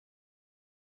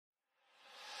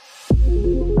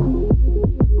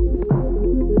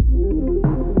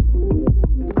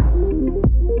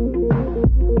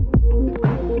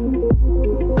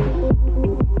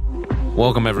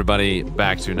Welcome, everybody,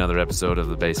 back to another episode of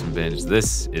the Basement Binge.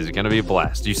 This is going to be a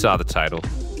blast. You saw the title.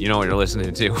 You know what you're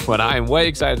listening to, but I am way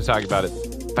excited to talk about it.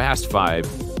 Fast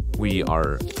 5. We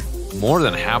are more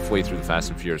than halfway through the Fast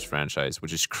and Furious franchise,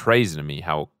 which is crazy to me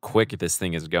how quick this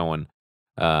thing is going.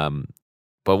 But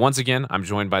once again, I'm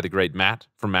joined by the great Matt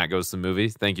from Matt Goes to the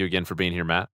Movies. Thank you again for being here,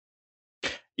 Matt.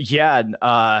 Yeah,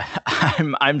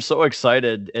 I'm so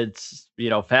excited. It's,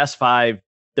 Fast 5.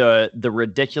 The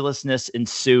ridiculousness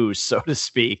ensues, so to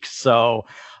speak. So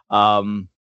I'm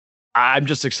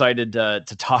just excited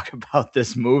to talk about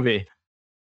this movie.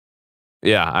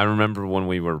 Yeah, I remember when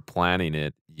we were planning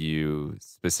it, you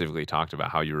specifically talked about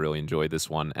how you really enjoyed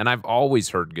this one. And I've always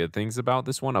heard good things about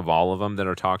this one. Of all of them that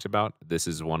are talked about, this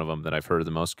is one of them that I've heard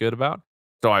the most good about.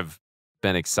 So I've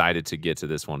been excited to get to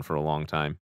this one for a long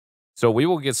time. So we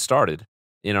will get started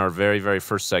in our very, very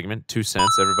first segment, 2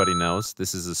 cents. Everybody knows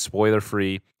this is a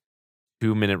spoiler-free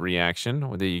 2-minute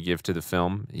reaction that you give to the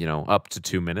film, up to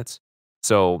 2 minutes.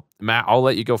 So, Matt, I'll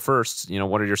let you go first.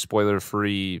 What are your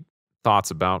spoiler-free thoughts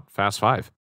about Fast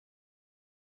 5?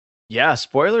 Yeah,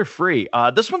 spoiler-free.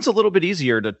 This one's a little bit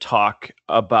easier to talk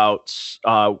about,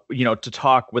 to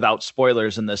talk without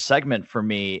spoilers in this segment for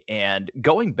me. And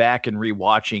going back and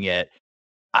rewatching it,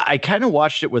 I kind of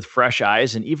watched it with fresh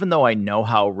eyes. And even though I know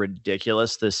how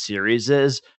ridiculous this series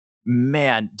is,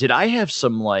 man, did I have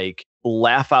some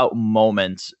laugh out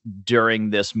moments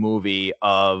during this movie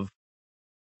of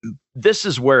this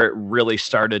is where it really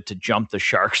started to jump the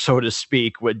shark, so to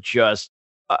speak, with just,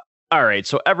 all right,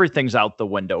 so everything's out the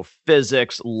window.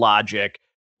 Physics, logic,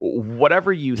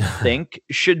 whatever you think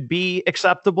should be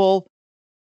acceptable.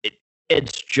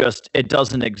 It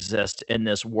doesn't exist in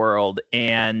this world.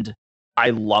 And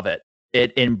I love it.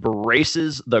 It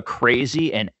embraces the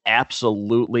crazy and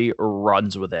absolutely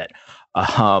runs with it.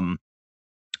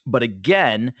 But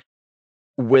again,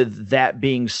 with that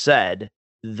being said,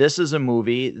 this is a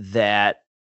movie that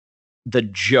the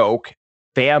joke,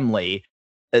 family,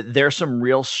 there's some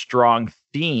real strong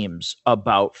themes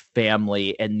about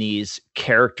family and these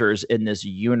characters in this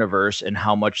universe and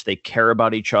how much they care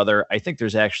about each other. I think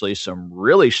there's actually some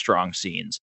really strong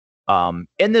scenes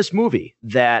in this movie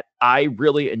that I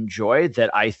really enjoy, that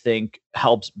I think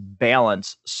helps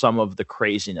balance some of the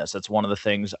craziness. That's one of the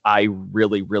things I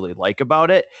really, really like about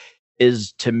it,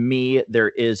 is to me,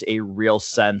 there is a real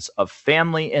sense of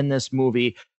family in this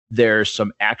movie. There's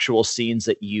some actual scenes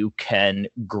that you can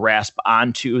grasp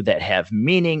onto that have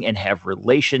meaning and have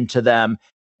relation to them.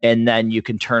 And then you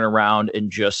can turn around and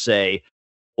just say,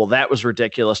 well, that was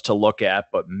ridiculous to look at,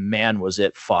 but man, was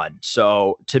it fun.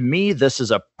 So to me, this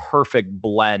is a perfect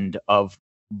blend of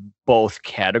both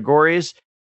categories.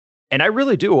 And I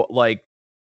really do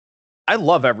I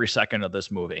love every second of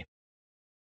this movie.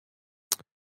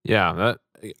 Yeah,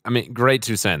 great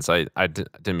 2 cents. I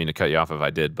didn't mean to cut you off if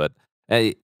I did, but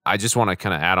hey, I just want to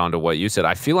kind of add on to what you said.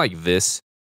 I feel like this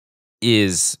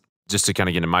is, just to kind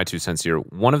of get into my 2 cents here,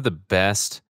 one of the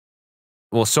best.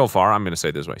 Well, so far, I'm going to say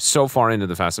it this way. So far into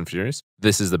the Fast and Furious,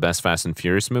 this is the best Fast and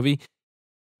Furious movie.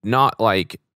 Not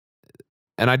and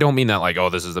I don't mean that oh,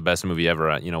 this is the best movie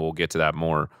ever. We'll get to that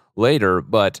more later.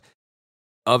 But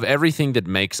of everything that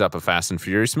makes up a Fast and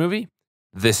Furious movie,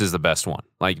 this is the best one.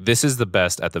 This is the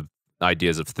best at the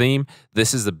ideas of theme.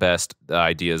 This is the best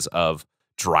ideas of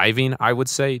driving, I would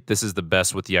say. This is the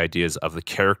best with the ideas of the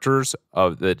characters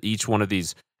that each one of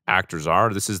these actors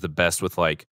are. This is the best with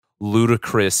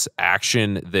ludicrous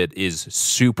action that is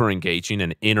super engaging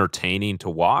and entertaining to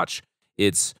watch.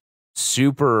 It's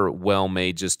super well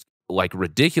made, just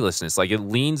ridiculousness. It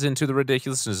leans into the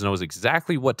ridiculousness, knows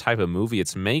exactly what type of movie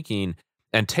it's making,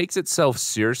 and takes itself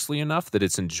seriously enough that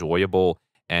it's enjoyable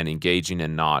and engaging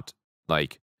and not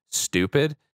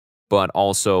stupid, but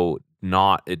also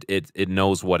not, it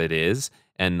knows what it is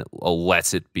and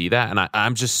lets it be that. And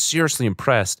I'm just seriously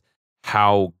impressed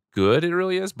how good it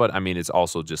really is. But it's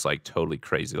also just totally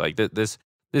crazy. This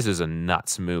is a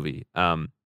nuts movie. And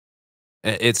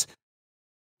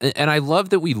I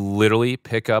love that we literally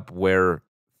pick up where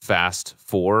Fast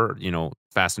 4,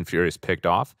 Fast and Furious picked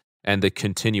off, and the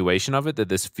continuation of it, that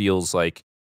this feels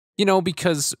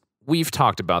because we've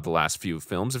talked about the last few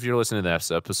films. If you're listening to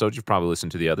this episode, you've probably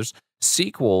listened to the others.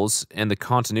 Sequels and the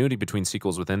continuity between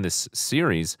sequels within this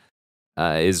series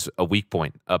is a weak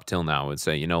point up till now. I would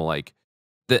say,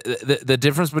 the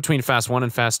difference between Fast 1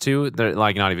 and Fast 2, they're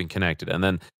not even connected. And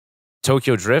then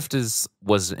Tokyo Drift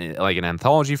was an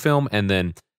anthology film, and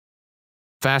then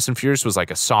Fast and Furious was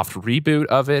a soft reboot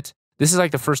of it. This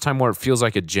is the first time where it feels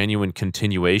like a genuine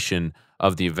continuation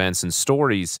of the events and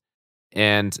stories.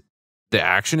 And the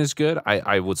action is good.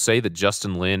 I would say that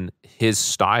Justin Lin, his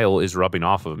style is rubbing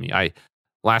off of me. I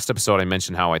last episode, I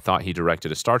mentioned how I thought he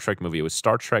directed a Star Trek movie. It was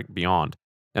Star Trek Beyond.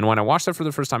 And when I watched that for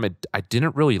the first time, I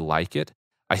didn't really like it.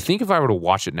 I think if I were to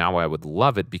watch it now, I would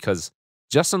love it because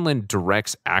Justin Lin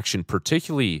directs action,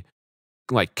 particularly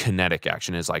like kinetic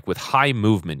action, is like with high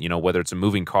movement, whether it's a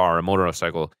moving car, a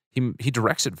motorcycle, he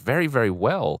directs it very, very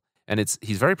well. And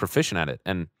he's very proficient at it.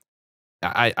 And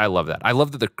I love that. I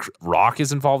love that Rock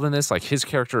is involved in this. Like his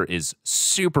character is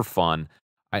super fun.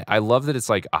 I love that it's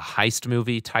like a heist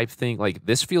movie type thing. Like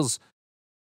this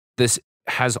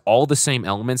has all the same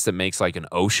elements that makes like an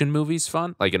ocean movies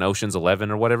fun, like an Ocean's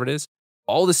 11 or whatever it is.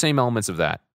 All the same elements of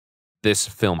that this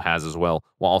film has as well,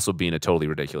 while also being a totally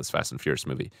ridiculous Fast and Furious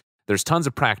movie. There's tons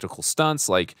of practical stunts.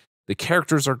 Like the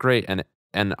characters are great,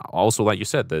 and also like you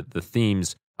said, the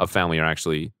themes of family are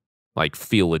actually like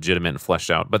feel legitimate and fleshed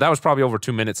out. But that was probably over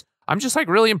 2 minutes. I'm just like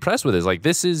really impressed with this. Like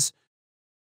this is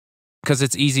because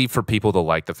it's easy for people to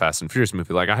like the Fast and Furious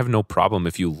movie. Like I have no problem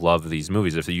if you love these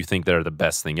movies, if you think they're the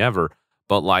best thing ever.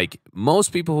 But like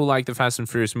most people who like the Fast and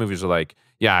Furious movies are like,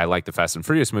 yeah, I like the Fast and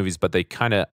Furious movies, but they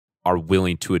kind of are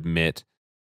willing to admit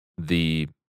the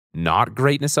not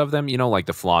greatness of them, like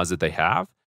the flaws that they have.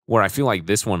 Where I feel like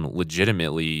this one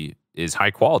legitimately is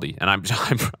high quality, and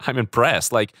I'm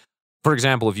impressed. Like, for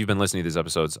example, if you've been listening to these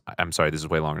episodes, I'm sorry, this is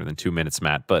way longer than 2 minutes,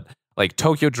 Matt, but like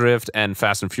Tokyo Drift and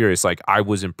Fast and Furious, like I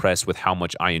was impressed with how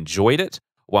much I enjoyed it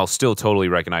while still totally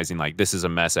recognizing like this is a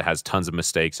mess. It has tons of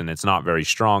mistakes and it's not very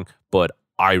strong, but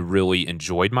I really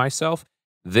enjoyed myself.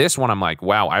 This one, I'm like,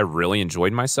 wow, I really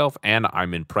enjoyed myself, and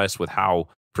I'm impressed with how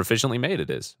proficiently made it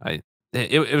is.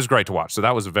 It was great to watch. So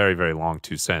that was a very, very long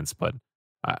 2 cents, but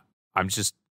I'm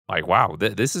just like, wow,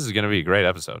 this is going to be a great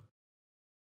episode.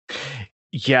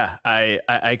 Yeah,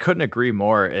 I couldn't agree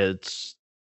more. It's,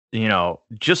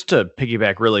 just to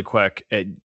piggyback really quick,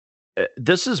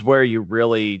 this is where you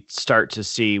really start to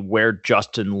see where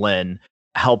Justin Lin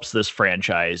helps this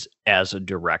franchise as a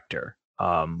director,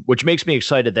 which makes me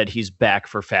excited that he's back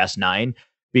for Fast 9,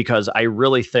 because I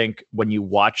really think when you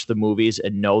watch the movies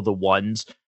and know the ones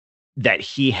that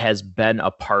he has been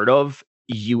a part of,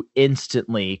 you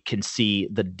instantly can see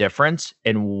the difference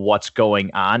in what's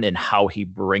going on and how he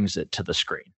brings it to the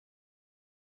screen.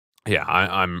 Yeah,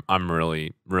 I'm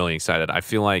really, really excited. I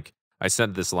feel like I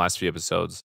said this the last few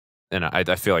episodes, and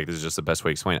I feel like this is just the best way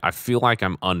to explain it. I feel like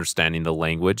I'm understanding the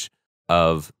language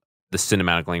of the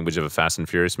cinematic language of a Fast and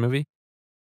Furious movie,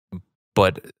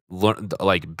 but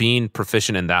like being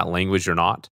proficient in that language or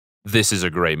not, this is a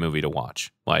great movie to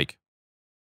watch. Like,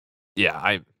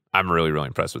 yeah, I'm really, really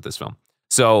impressed with this film.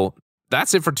 So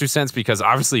that's it for 2 cents, because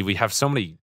obviously we have so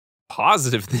many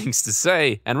positive things to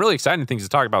say and really exciting things to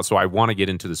talk about. So I want to get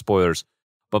into the spoilers.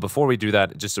 But before we do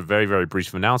that, just a very, very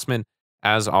brief announcement.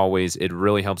 As always, it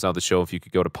really helps out the show if you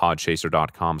could go to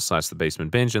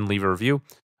podchaser.com/thebasementbinge and leave a review.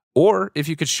 Or if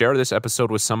you could share this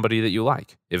episode with somebody that you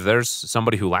like. If there's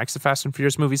somebody who likes the Fast and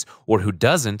Furious movies or who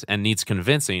doesn't and needs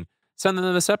convincing, send them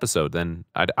to this episode. Then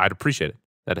I'd appreciate it.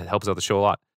 That helps out the show a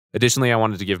lot. Additionally, I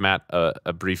wanted to give Matt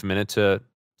a brief minute to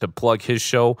plug his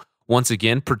show once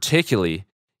again, particularly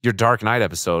your Dark Knight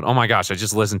episode. Oh my gosh, I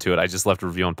just listened to it. I just left a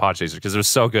review on Podchaser because it was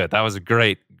so good. That was a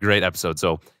great, great episode.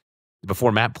 So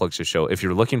before Matt plugs his show, if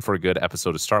you're looking for a good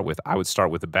episode to start with, I would start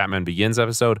with the Batman Begins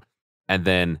episode and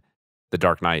then the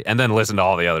Dark Knight, and then listen to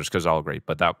all the others because they're all great.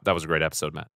 But that was a great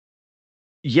episode, Matt.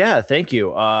 Yeah, thank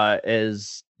you.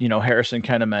 As Harrison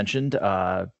kind of mentioned,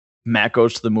 Matt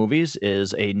Goes to the Movies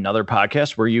is another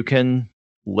podcast where you can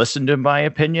listen to my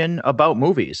opinion about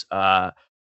movies.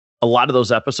 A lot of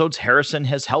those episodes Harrison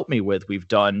has helped me with. We've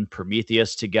done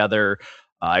Prometheus together.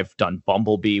 I've done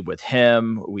Bumblebee with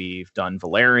him. We've done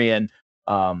Valerian.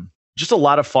 Just a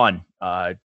lot of fun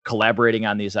collaborating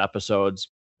on these episodes.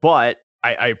 But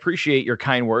I appreciate your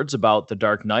kind words about The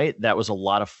Dark Knight. That was a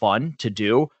lot of fun to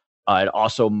do. It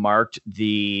also marked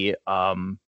the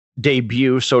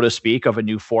debut, so to speak, of a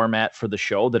new format for the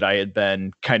show that I had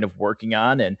been kind of working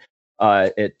on. And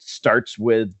it starts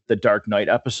with the Dark Knight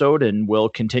episode and will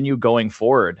continue going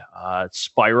forward.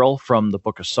 Spiral from the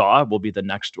Book of Saw will be the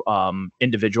next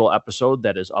individual episode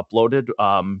that is uploaded,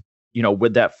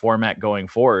 with that format going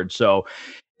forward. So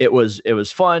it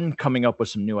was fun coming up with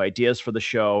some new ideas for the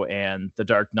show, and The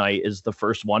Dark Knight is the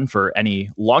first one for any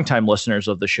longtime listeners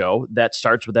of the show that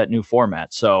starts with that new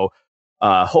format. So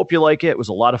hope you like it. It was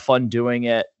a lot of fun doing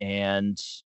it, and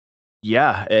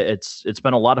yeah, it's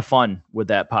been a lot of fun with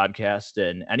that podcast.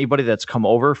 And anybody that's come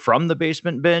over from the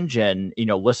Basement Binge and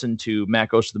listen to Matt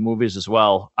Goes to the Movies as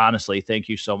well, honestly, thank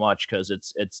you so much, because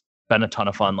it's been a ton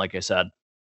of fun, like I said.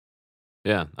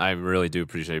 Yeah, I really do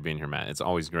appreciate being here, Matt. It's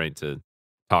always great to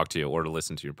talk to you or to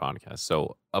listen to your podcast.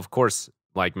 So, of course,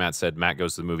 like Matt said, Matt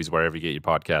goes to the movies wherever you get your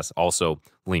podcasts. Also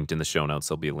linked in the show notes.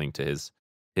 There'll be a link to his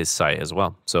site as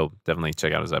well. So definitely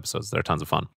check out his episodes. They're tons of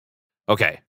fun.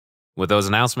 Okay. With those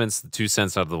announcements, the 2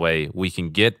 cents out of the way, we can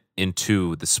get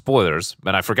into the spoilers.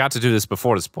 But I forgot to do this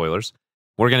before the spoilers.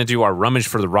 We're going to do our Rummage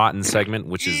for the Rotten segment,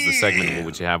 which is the segment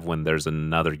which you have when there's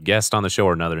another guest on the show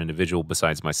or another individual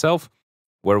besides myself,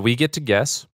 where we get to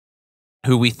guess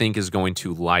who we think is going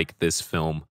to like this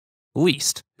film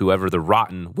least, whoever the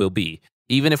rotten will be.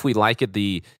 Even if we like it,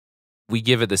 we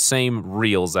give it the same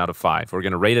reels out of 5. We're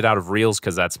going to rate it out of reels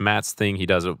because that's Matt's thing. He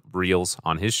does reels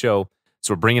on his show.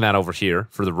 So we're bringing that over here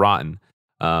for the rotten.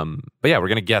 But yeah, we're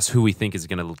going to guess who we think is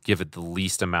going to give it the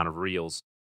least amount of reels.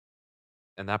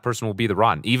 And that person will be the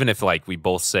rotten. Even if like we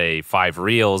both say 5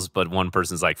 reels, but one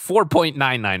person's like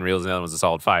 4.99 reels and the other one's a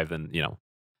solid 5, then,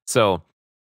 So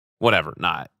whatever.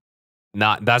 Not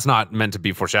that's not meant to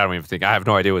be foreshadowing everything. I have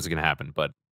no idea what's going to happen,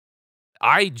 but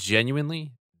I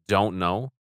genuinely don't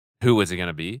know who is it going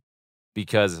to be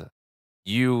because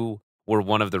you were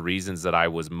one of the reasons that I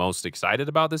was most excited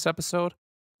about this episode.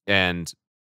 And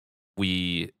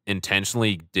we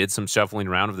intentionally did some shuffling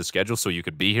around of the schedule so you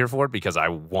could be here for it because I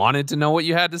wanted to know what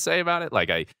you had to say about it.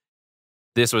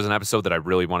 This was an episode that I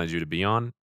really wanted you to be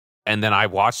on. And then I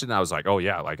watched it and I was like, oh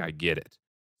yeah, I get it.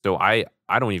 So I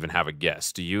don't even have a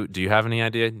guess. Do you have any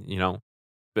idea,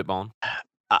 spitballing?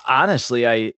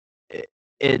 Honestly,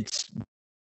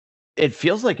 it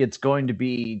feels like it's going to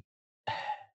be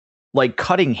like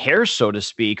cutting hair, so to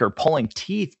speak, or pulling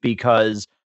teeth because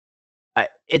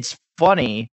it's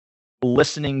funny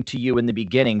listening to you in the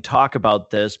beginning talk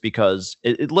about this because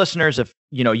listeners, if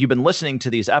you've been listening to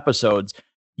these episodes,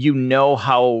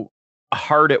 how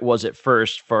hard it was at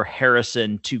first for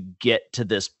Harrison to get to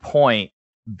this point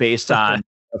based on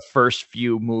the first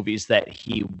few movies that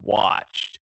he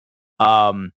watched.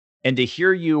 And to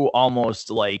hear you almost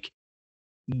like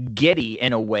giddy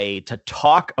in a way to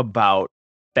talk about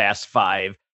Fast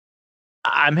Five,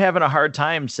 I'm having a hard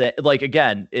time saying,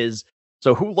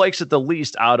 so who likes it the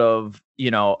least out of,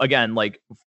 again,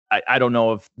 I don't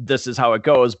know if this is how it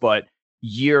goes, but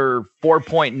you're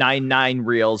 4.99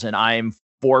 reels and I'm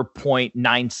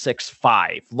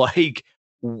 4.965.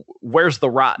 Where's the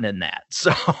rotten in that?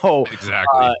 So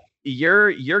exactly.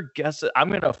 Your guess, I'm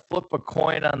going to flip a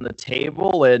coin on the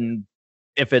table, and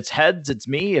if it's heads, it's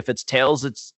me. If it's tails,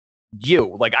 it's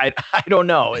you. I don't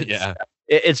know.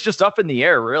 It's just up in the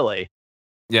air, really.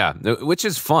 Yeah, which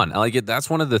is fun. I like it. That's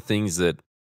one of the things that,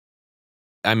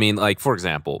 for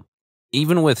example,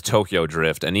 even with Tokyo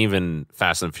Drift and even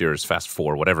Fast and Furious, Fast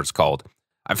 4, whatever it's called,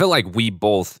 I feel like we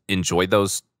both enjoyed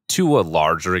those to a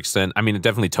larger extent.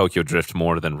 Definitely Tokyo Drift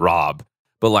more than Rob.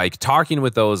 But talking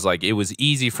with those, it was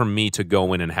easy for me to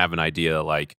go in and have an idea,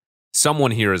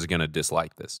 someone here is going to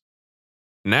dislike this.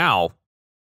 Now,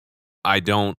 I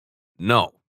don't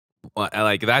know.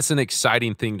 That's an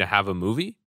exciting thing to have a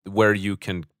movie where you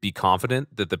can be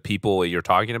confident that the people you're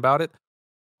talking about it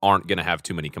aren't going to have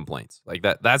too many complaints.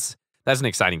 That's an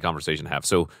exciting conversation to have.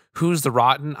 So who's the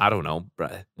rotten? I don't know.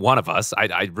 One of us.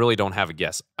 I really don't have a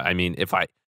guess.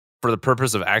 For the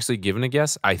purpose of actually giving a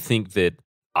guess, I think that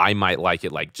I might like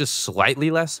it just slightly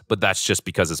less, but that's just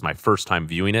because it's my first time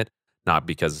viewing it, not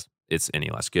because it's any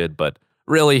less good. But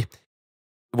really,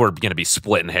 we're going to be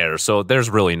splitting hairs. So there's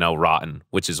really no rotten,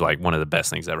 which is one of the best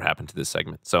things that ever happened to this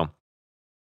segment. So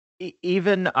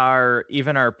even our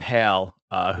pal,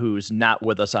 who's not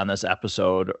with us on this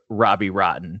episode, Robbie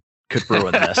Rotten, could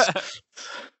ruin this.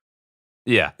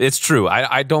 Yeah, it's true.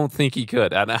 I don't think he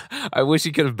could. And I wish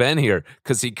he could have been here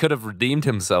because he could have redeemed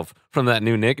himself from that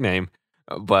new nickname.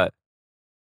 But,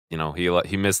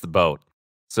 he missed the boat.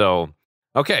 So,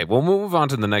 okay, we'll move on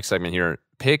to the next segment here.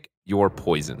 Pick your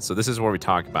poison. So this is where we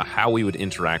talk about how we would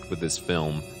interact with this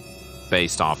film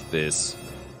based off this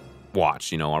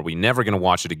watch. Are we never going to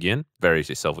watch it again? Very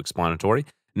self-explanatory.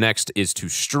 Next is to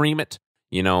stream it.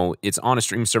 It's on a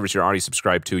streaming service you're already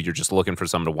subscribed to. You're just looking for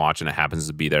something to watch, and it happens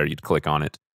to be there. You'd click on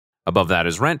it. Above that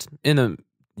is rent.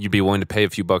 You'd be willing to pay a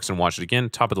few bucks and watch it again.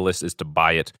 Top of the list is to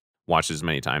buy it. Watch it as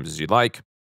many times as you'd like.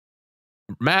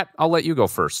 Matt, I'll let you go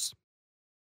first.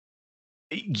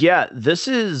 Yeah, this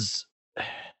is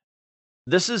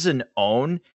an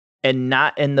own, and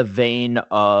not in the vein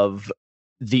of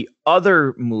the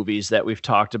other movies that we've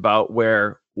talked about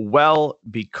where,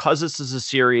 because this is a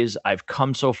series, I've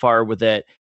come so far with it.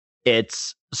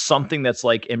 It's something that's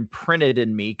imprinted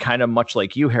in me, kind of much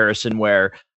like you, Harrison,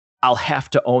 where I'll have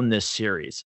to own this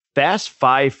series. Fast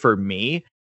Five for me,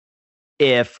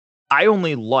 if I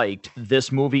only liked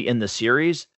this movie in the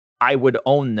series, I would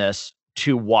own this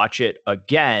to watch it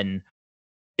again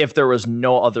if there was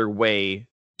no other way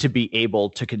to be able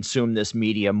to consume this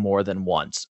media more than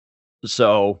once.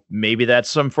 So maybe that's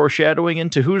some foreshadowing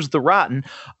into Who's the Rotten.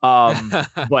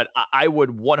 But I would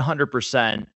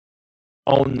 100%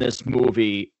 own this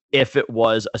movie if it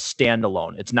was a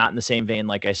standalone. It's not in the same vein,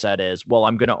 like I said, as, well,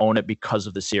 I'm going to own it because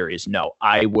of the series. No,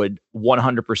 I would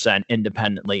 100%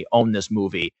 independently own this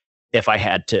movie if I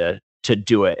had to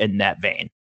do it in that vein.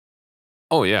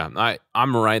 Oh yeah,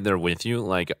 I'm right there with you.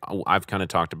 Like I've kind of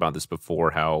talked about this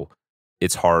before, how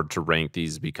it's hard to rank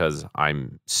these because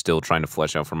I'm still trying to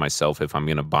flesh out for myself if I'm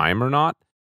going to buy them or not,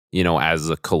 as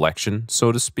a collection,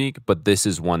 so to speak. But this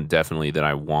is one definitely that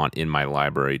I want in my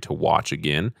library to watch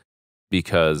again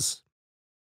because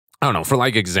I don't know. For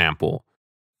like example,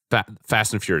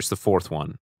 Fast and Furious, the fourth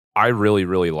one. I really,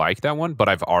 really like that one, but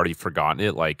I've already forgotten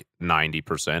it like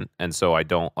 90%. And so I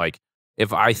don't like,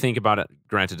 if I think about it,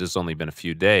 granted, it's only been a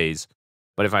few days,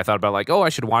 but if I thought about like, oh, I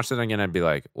should watch that again, I'd be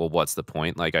like, well, what's the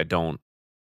point? Like, I don't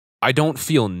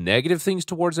feel negative things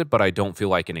towards it, but I don't feel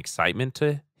like an excitement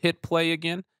to hit play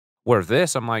again. Where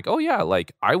this, I'm like, oh yeah,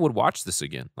 like I would watch this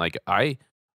again. Like I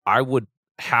would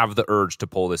have the urge to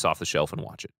pull this off the shelf and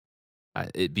watch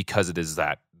it, because it is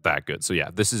that good. So yeah,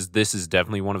 this is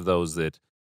definitely one of those that,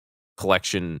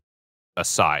 collection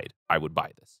aside, I would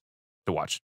buy this to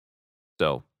watch.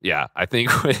 So yeah, I think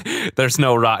there's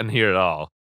no rotten here at all.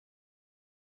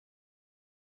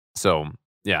 So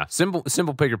yeah, simple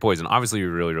pick your poison. Obviously, we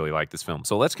really really like this film.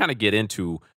 So let's kind of get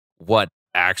into what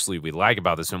actually we like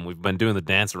about this film. We've been doing the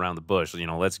dance around the bush.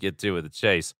 Let's get to it, the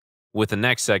chase. With the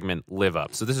next segment, live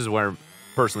up. So this is where,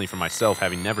 personally, for myself,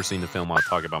 having never seen the film, I'll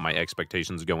talk about my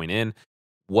expectations going in.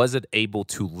 Was it able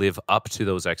to live up to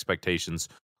those expectations,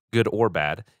 good or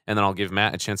bad? And then I'll give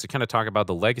Matt a chance to kind of talk about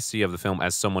the legacy of the film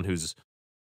as someone who's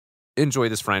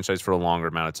enjoyed this franchise for a longer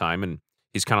amount of time. And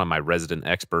he's kind of my resident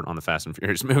expert on the Fast and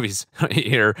Furious movies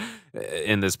here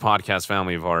in this podcast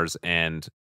family of ours. And,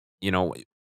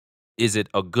 is it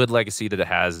a good legacy that it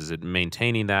has? Is it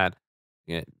maintaining that?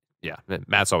 Yeah,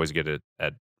 Matt's always good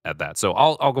at that. So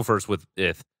I'll go first with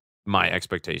my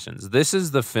expectations. This is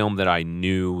the film that I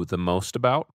knew the most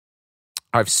about.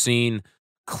 I've seen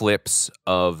clips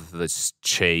of this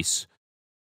chase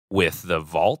with the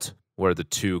vault where the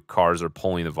two cars are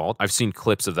pulling the vault. I've seen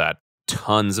clips of that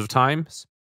tons of times.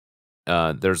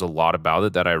 There's a lot about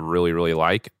it that I really, really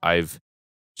like. I've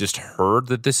just heard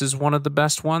that this is one of the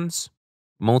best ones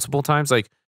multiple times. Like,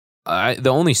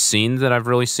 the only scene that I've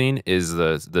really seen is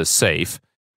the safe.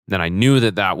 Then I knew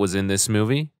that was in this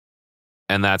movie,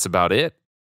 and that's about it.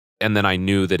 And then I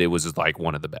knew that it was like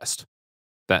one of the best.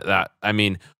 I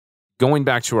mean, going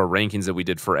back to our rankings that we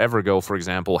did forever ago, for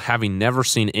example, having never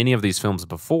seen any of these films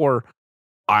before,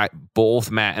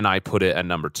 both Matt and I put it at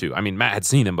number 2. I mean, Matt had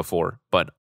seen them before, but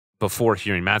before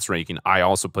hearing Matt's ranking, I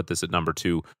also put this at number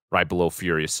 2, right below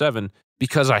Furious 7,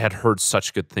 because I had heard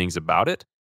such good things about it.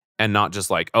 And not just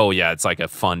like, oh yeah, it's like a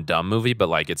fun, dumb movie, but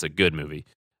like it's a good movie.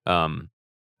 And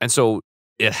so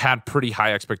it had pretty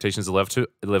high expectations to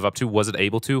live up to. Was it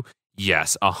able to?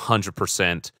 Yes,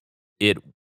 100%. It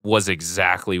was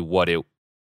exactly what it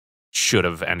should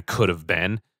have and could have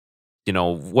been.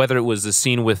 Whether it was the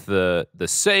scene with the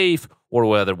safe, or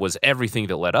whether it was everything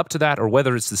that led up to that, or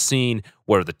whether it's the scene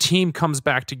where the team comes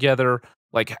back together.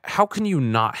 Like, how can you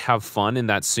not have fun in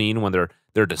that scene when they're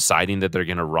deciding that they're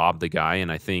going to rob the guy?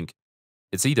 And I think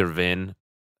it's either Vin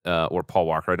or Paul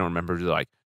Walker. I don't remember. They're like,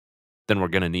 then we're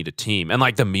going to need a team. And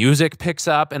like the music picks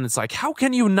up and it's like, how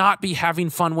can you not be having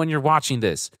fun when you're watching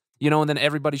this? And then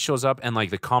everybody shows up and like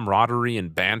the camaraderie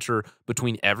and banter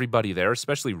between everybody there,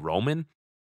 especially Roman.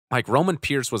 Like Roman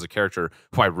Pierce was a character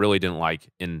who I really didn't like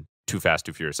in Too Fast,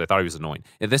 Too Furious. I thought he was annoying.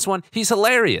 In this one, he's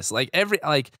hilarious.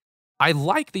 I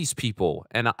like these people,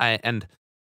 and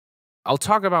I'll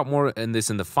talk about more in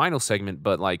the final segment,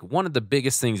 but like one of the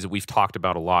biggest things that we've talked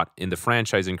about a lot in the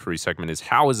franchise inquiry segment is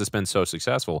how has this been so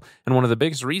successful? And one of the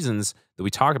biggest reasons that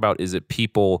we talk about is that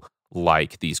people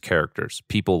like these characters.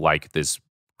 People like this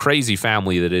crazy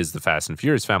family that is the Fast and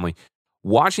Furious family.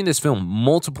 Watching this film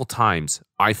multiple times,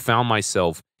 I found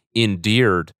myself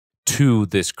endeared to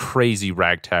this crazy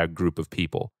ragtag group of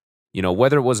people.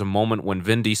 Whether it was a moment when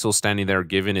Vin Diesel's standing there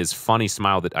giving his funny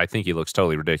smile that I think he looks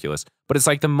totally ridiculous, but it's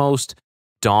like the most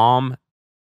Dom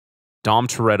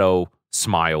Toretto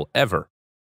smile ever.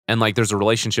 And like there's a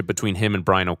relationship between him and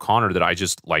Brian O'Connor that I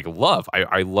just like love.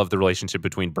 I love the relationship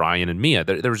between Brian and Mia.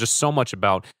 There was just so much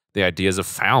about the ideas of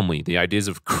family, the ideas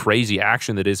of crazy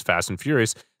action that is Fast and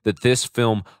Furious, that this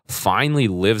film finally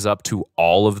lives up to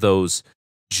all of those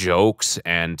jokes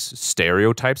and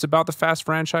stereotypes about the Fast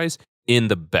franchise in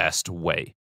the best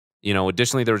way.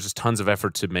 Additionally, there was just tons of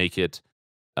effort to make it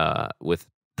with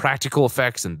practical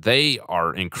effects, and they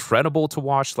are incredible to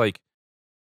watch. Like,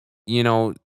 you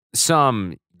know,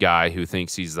 some guy who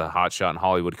thinks he's the hotshot in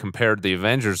Hollywood compared the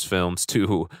Avengers films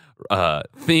to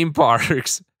theme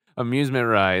parks, amusement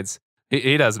rides.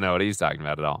 He doesn't know what he's talking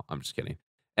about at all. I'm just kidding.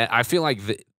 And I feel like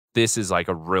this is like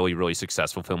a really, really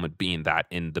successful film at being that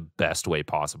in the best way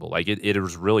possible. Like it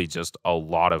was really just a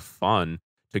lot of fun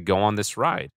to go on this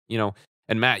ride, you know.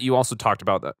 And Matt, you also talked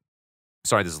about that.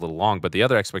 Sorry, this is a little long, but the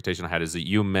other expectation I had is that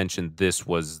you mentioned this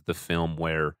was the film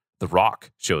where The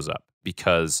Rock shows up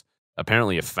because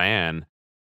apparently a fan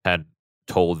had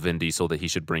told Vin Diesel that he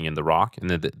should bring in The Rock, and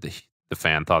then the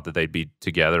fan thought that they'd be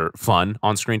together, fun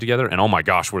on screen together. And oh my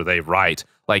gosh, were they right?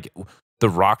 Like The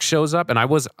Rock shows up, and I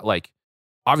was like,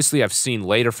 obviously I've seen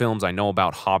later films. I know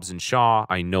about Hobbs and Shaw.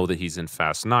 I know that he's in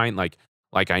Fast 9. Like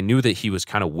I knew that he was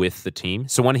kind of with the team.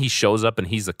 So when he shows up and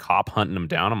he's a cop hunting him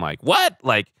down, I'm like, what?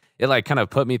 Like it like kind of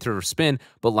put me through a spin.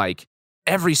 But like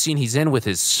every scene he's in with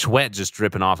his sweat just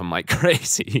dripping off him like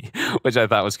crazy, which I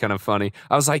thought was kind of funny.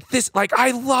 I was like, this, like,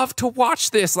 I love to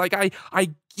watch this. Like, I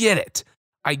get it.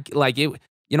 I like it.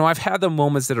 You know, I've had the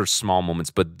moments that are small moments,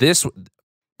 but this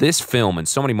film and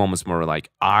so many moments more like,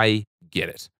 I get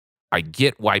it. I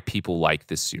get why people like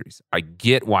this series. I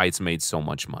get why it's made so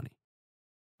much money.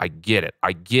 I get it.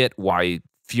 I get why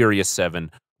Furious 7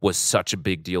 was such a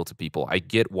big deal to people. I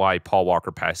get why Paul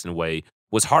Walker passing away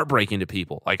was heartbreaking to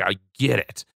people. Like, I get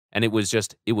it. And it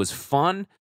was fun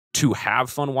to have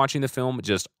fun watching the film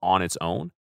just on its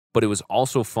own, but it was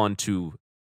also fun to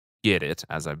get it,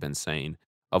 as I've been saying,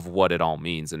 of what it all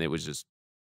means. And it was just,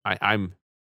 I'm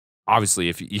obviously,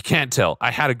 if you can't tell,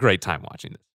 I had a great time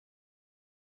watching this.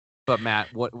 But Matt,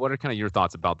 what are kind of your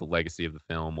thoughts about the legacy of the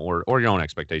film or your own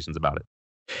expectations about it?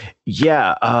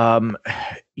 Yeah,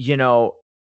 you know,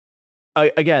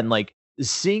 again, like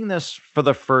seeing this for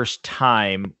the first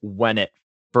time when it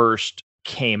first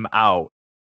came out,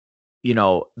 you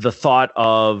know, the thought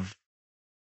of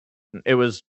it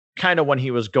was kind of when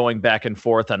he was going back and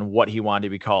forth on what he wanted to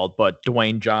be called, but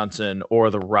Dwayne Johnson or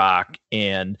The Rock,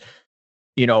 and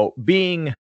you know,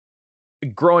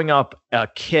 growing up a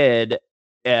kid,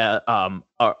 a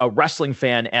wrestling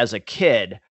fan as a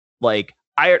kid, like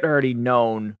I had already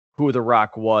known who The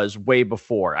Rock was way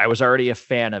before. I was already a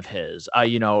fan of his.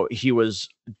 You know, he was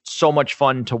so much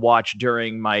fun to watch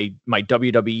during my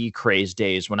WWE craze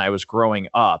days when I was growing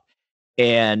up,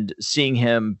 and seeing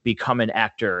him become an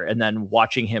actor and then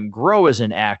watching him grow as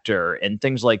an actor and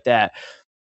things like that.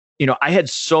 You know, I had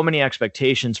so many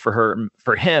expectations for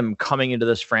him coming into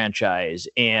this franchise,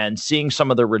 and seeing some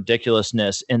of the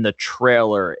ridiculousness in the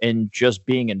trailer and just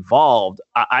being involved.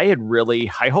 I had really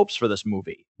high hopes for this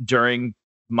movie during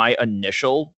my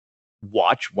initial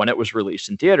watch when it was released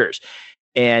in theaters.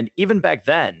 And even back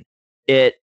then,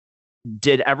 it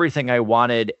did everything I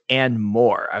wanted and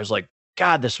more. I was like,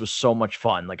 God, this was so much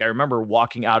fun. Like I remember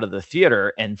walking out of the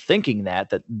theater and thinking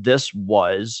that this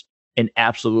was an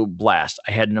absolute blast.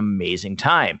 I had an amazing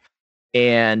time.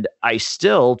 And I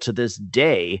still, to this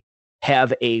day,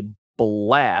 have a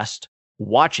blast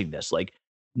watching this. Like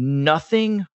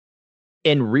nothing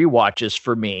in rewatches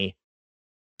for me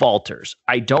falters.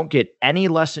 I don't get any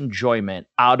less enjoyment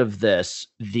out of this.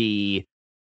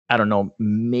 I don't know,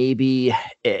 maybe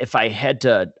if I had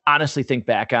to honestly think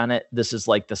back on it, this is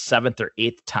like the 7th or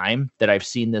 8th time that I've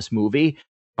seen this movie.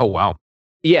 Oh, wow.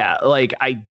 Yeah, like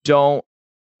I don't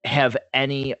have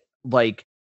any like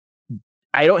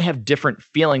I don't have different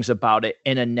feelings about it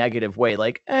in a negative way.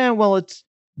 Like, well,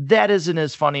 that isn't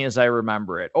as funny as I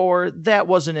remember it, or that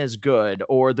wasn't as good,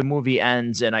 or the movie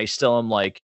ends and I still am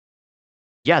like,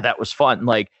 yeah, that was fun.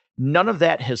 Like none of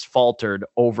that has faltered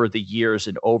over the years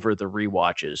and over the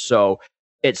rewatches. So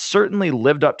it certainly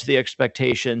lived up to the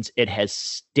expectations. It has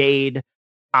stayed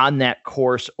on that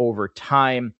course over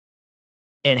time.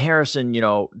 And Harrison, you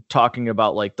know, talking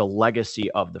about like the legacy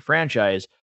of the franchise,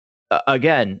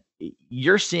 again,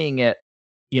 you're seeing it,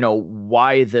 you know,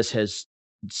 why this has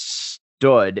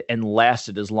stood and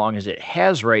lasted as long as it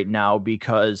has right now,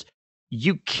 because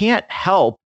you can't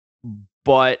help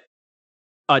but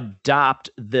adopt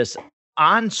this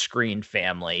on-screen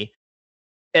family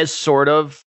as sort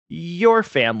of your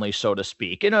family, so to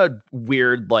speak, in a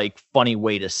weird, like funny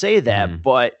way to say that.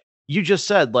 But you just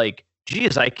said like,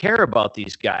 geez, I care about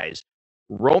these guys.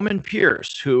 Roman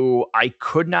Pierce, who I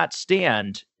could not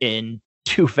stand in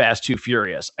Too Fast, Too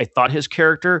Furious. I thought his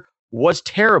character was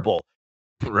terrible.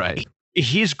 Right.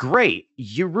 He's great.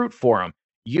 You root for him.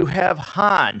 You have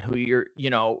Han, who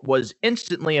was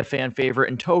instantly a fan favorite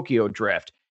in Tokyo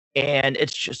Drift. And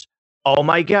it's just, oh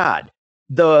my God.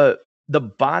 The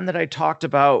bond that I talked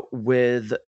about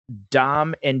with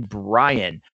Dom and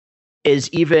Brian, is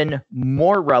even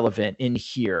more relevant in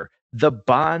here. The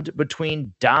bond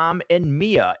between Dom and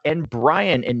Mia and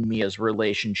Brian and Mia's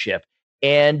relationship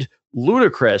and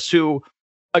Ludacris, who,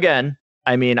 again,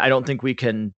 I mean, I don't think we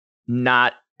can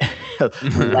not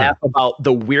laugh about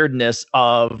the weirdness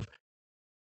of,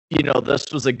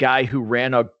 this was a guy who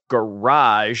ran a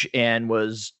garage and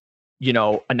was,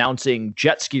 announcing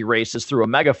jet ski races through a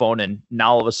megaphone. And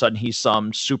now all of a sudden he's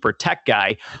some super tech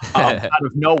guy out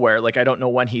of nowhere. Like, I don't know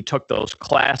when he took those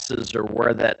classes or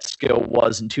where that skill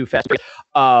was in Too Fast.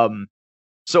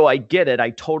 So I get it. I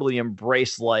totally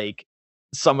embrace like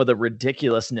some of the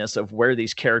ridiculousness of where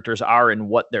these characters are and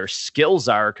what their skills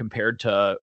are compared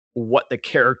to what the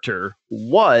character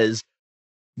was,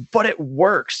 but it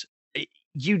works.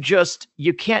 You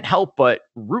can't help but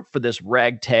root for this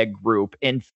ragtag group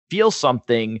and feel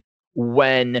something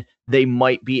when they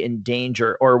might be in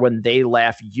danger, or when they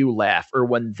laugh, you laugh, or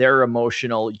when they're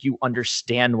emotional, you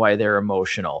understand why they're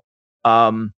emotional.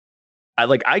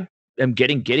 I am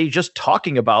getting giddy just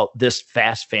talking about this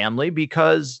Fast family,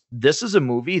 because this is a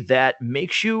movie that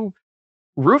makes you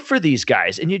root for these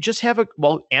guys, and you just have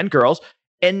and girls,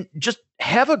 and just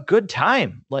have a good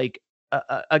time. Like,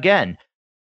 again,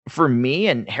 for me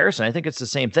and Harrison, I think it's the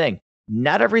same thing.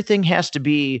 Not everything has to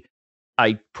be,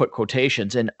 I put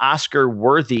quotations, an Oscar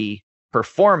worthy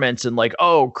performance, and like,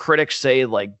 oh, critics say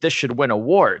like this should win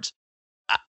awards.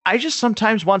 I just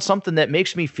sometimes want something that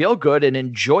makes me feel good and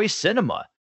enjoy cinema.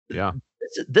 Yeah.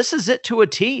 This is it to a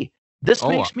T. This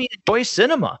makes me enjoy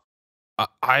cinema.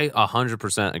 I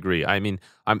 100% agree. I mean,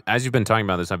 as you've been talking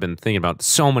about this, I've been thinking about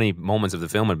so many moments of the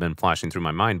film have been flashing through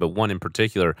my mind, but one in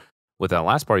particular, with that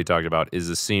last part you talked about, is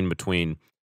the scene between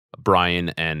Brian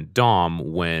and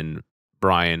Dom when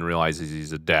Brian realizes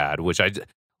he's a dad, which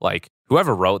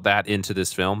whoever wrote that into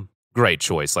this film, great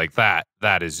choice. Like that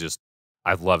is just,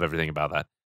 I love everything about that.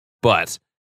 But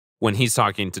when he's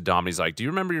talking to Dom, he's like, "Do you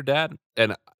remember your dad?"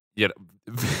 And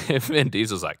Vin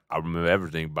Diesel's like, "I remember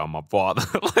everything about my father."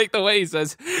 Like the way he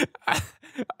says,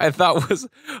 I thought was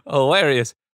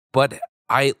hilarious. But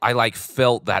I like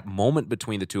felt that moment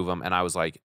between the two of them, and I was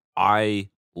like, I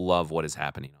love what is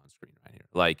happening on screen right here.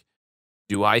 Like,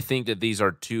 do I think that these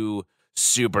are two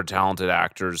super talented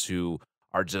actors who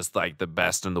are just like the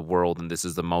best in the world, and this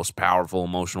is the most powerful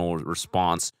emotional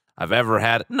response I've ever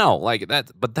had? No, like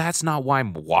that, but that's not why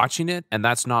I'm watching it, and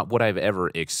that's not what I've ever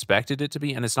expected it to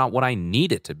be, and it's not what I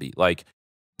need it to be. Like,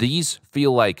 these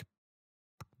feel like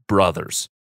brothers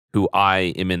who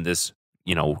I am in this,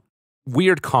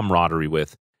 weird camaraderie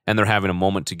with, and they're having a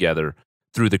moment together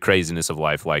through the craziness of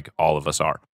life, like all of us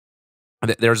are.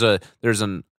 There's a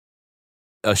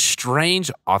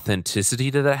strange authenticity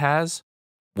that it has,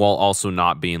 while also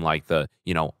not being like the,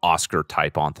 Oscar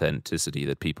type authenticity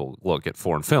that people look at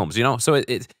for in films, So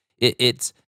it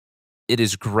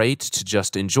is great to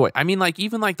just enjoy. I mean, like,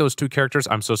 even like those two characters,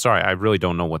 I'm so sorry, I really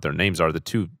don't know what their names are. The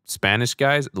two Spanish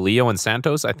guys, Leo and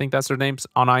Santos, I think that's their names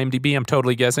on IMDb. I'm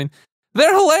totally guessing.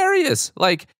 They're hilarious.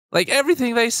 Like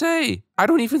everything they say. I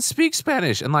don't even speak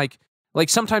Spanish, and like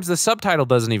sometimes the subtitle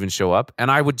doesn't even show up,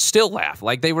 and I would still laugh.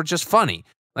 Like, they were just funny.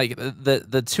 Like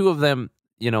the two of them,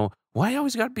 why you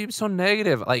always got to be so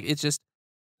negative? Like, it's just,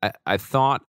 I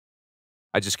thought,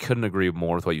 I just couldn't agree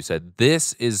more with what you said.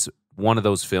 This is one of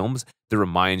those films that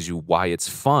reminds you why it's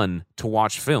fun to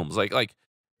watch films. Like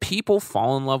people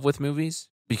fall in love with movies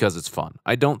because it's fun.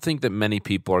 I don't think that many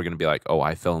people are going to be like, "Oh,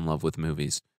 I fell in love with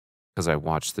movies because I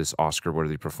watched this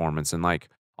Oscar-worthy performance," and like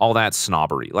all that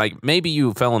snobbery. Like, maybe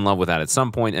you fell in love with that at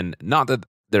some point, and not that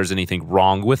there's anything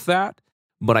wrong with that,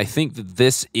 but I think that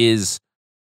this is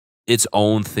its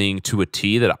own thing to a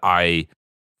T that I,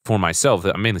 for myself,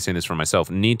 I'm mainly saying this for myself,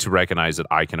 need to recognize that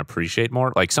I can appreciate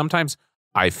more. Like, sometimes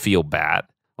I feel bad.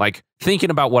 Like, thinking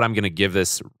about what I'm going to give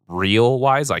this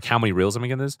reel-wise, like how many reels am I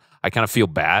going to give this, I kind of feel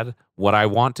bad what I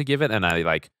want to give it, and I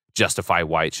like justify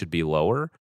why it should be lower.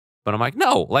 But I'm like,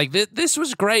 no, like this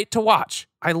was great to watch.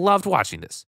 I loved watching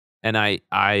this. And I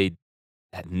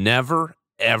had never,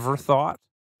 ever thought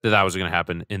that was going to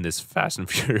happen in this Fast and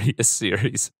Furious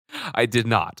series. I did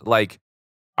not. Like,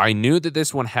 I knew that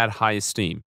this one had high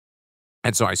esteem,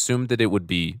 and so I assumed that it would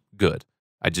be good.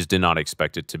 I just did not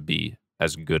expect it to be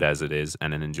as good as it is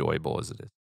and as enjoyable as it is.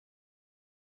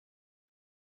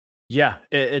 Yeah,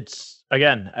 it's,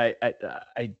 again,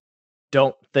 I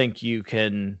don't think you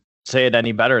can say it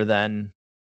any better than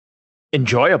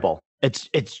enjoyable.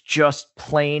 It's just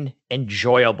plain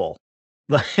enjoyable.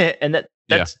 And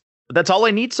that's all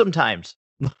I need sometimes.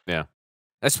 Yeah.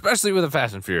 Especially with a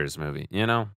Fast and Furious movie,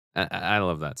 I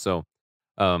love that. So,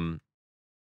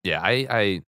 yeah,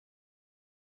 I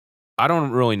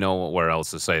don't really know where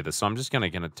else to say this, so I'm just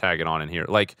gonna tag it on in here.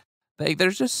 Like, like,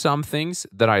 there's just some things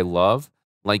that I love,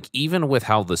 like, even with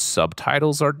how the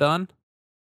subtitles are done,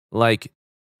 like,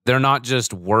 they're not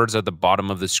just words at the bottom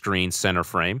of the screen center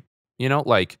frame, you know?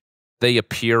 Like, they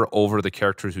appear over the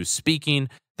character who's speaking,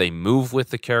 they move with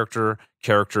the character,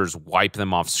 characters wipe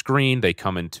them off screen, they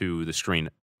come into the screen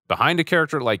behind a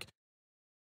character, like,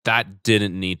 that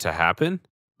didn't need to happen,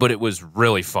 but it was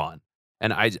really fun.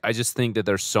 And I just think that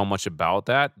there's so much about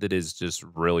that that is just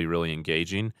really, really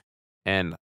engaging.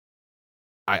 And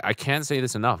I can't say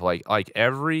this enough. Like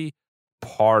every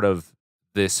part of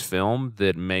this film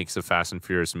that makes a Fast and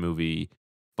Furious movie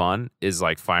fun is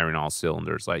like firing all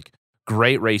cylinders. Like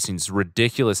great racings,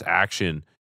 ridiculous action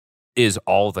is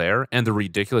all there, and the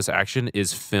ridiculous action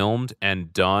is filmed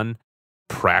and done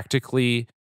practically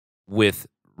with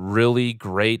really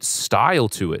great style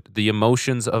to it. The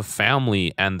emotions of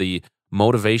family and the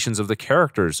motivations of the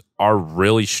characters are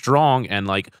really strong and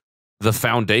like the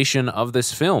foundation of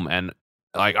this film. And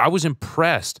like I was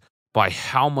impressed by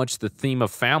how much the theme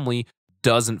of family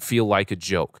doesn't feel like a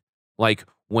joke. Like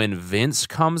when Vince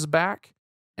comes back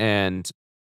and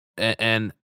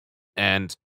and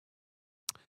and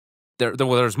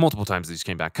there's multiple times these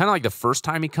came back. Kind of like the first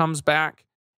time he comes back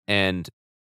and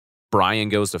Brian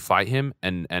goes to fight him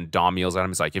and Dom yells at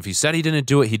him. He's like, if he said he didn't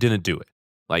do it, he didn't do it.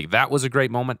 Like that was a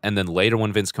great moment. And then later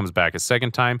when Vince comes back a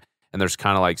second time and there's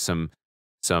kind of like some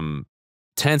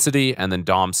tensity and then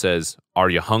Dom says, "Are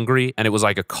you hungry?" And it was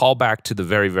like a callback to the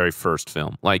very, very first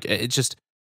film. Like it just,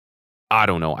 I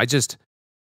don't know.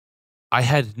 I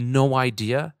had no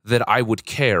idea that I would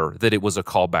care that it was a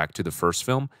callback to the first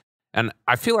film. And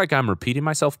I feel like I'm repeating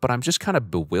myself, but I'm just kind of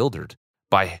bewildered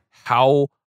by how,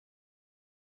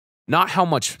 not how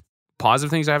much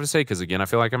positive things I have to say, because again, I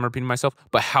feel like I'm repeating myself,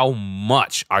 but how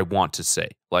much I want to say.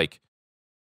 Like,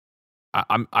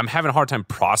 I'm having a hard time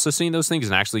processing those things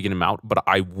and actually getting them out, but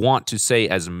I want to say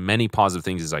as many positive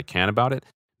things as I can about it,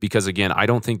 because again, I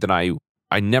don't think that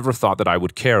I never thought that I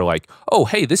would care. Like, oh,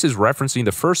 hey, this is referencing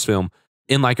the first film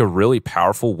in like a really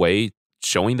powerful way,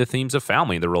 showing the themes of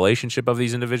family, the relationship of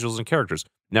these individuals and characters.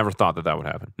 Never thought that that would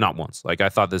happen. Not once. Like, I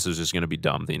thought this was just going to be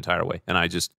dumb the entire way, and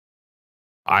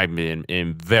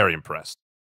I'm very impressed.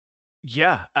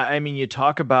 Yeah, I mean, you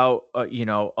talk about,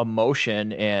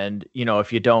 emotion and,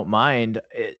 if you don't mind,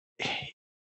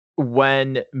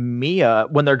 when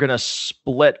they're gonna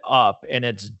split up and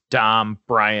it's Dom,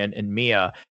 Brian, and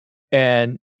Mia,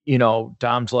 and,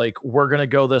 Dom's like, "We're gonna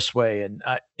go this way,"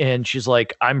 and she's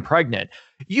like, "I'm pregnant."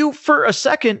 You for a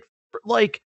second,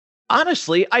 like,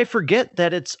 honestly, I forget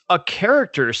that it's a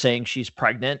character saying she's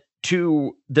pregnant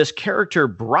to this character,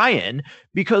 Brian,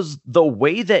 because the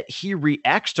way that he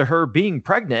reacts to her being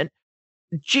pregnant,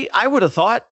 gee, I would have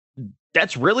thought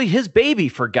that's really his baby,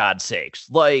 for God's sakes.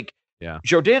 Like, Yeah.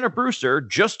 Jordana Brewster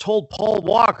just told Paul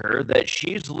Walker that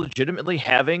she's legitimately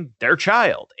having their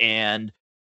child. And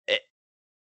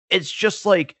it's just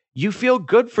like, you feel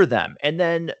good for them. And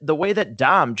then the way that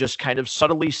Dom just kind of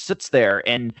subtly sits there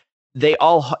and they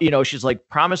all, she's like,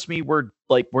 promise me we're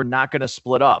not going to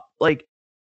split up. Like,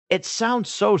 it sounds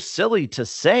so silly to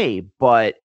say,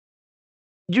 but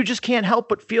you just can't help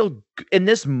but feel in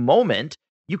this moment,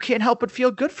 you can't help but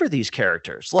feel good for these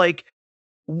characters. Like,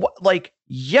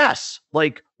 yes,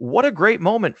 like what a great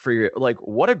moment for you. Like,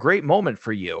 what a great moment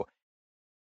for you.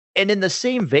 And in the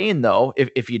same vein, though,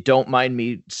 if you don't mind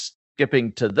me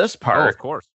skipping to this Oh, part, of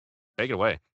course. Take it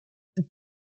away.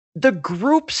 the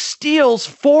group steals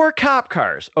 4 cop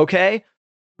cars. Okay,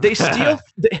 they steal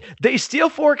they steal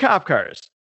 4 cop cars.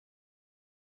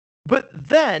 But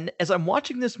then, as I'm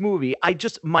watching this movie,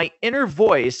 my inner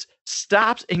voice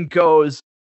stops and goes,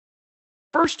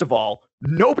 first of all,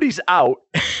 nobody's out.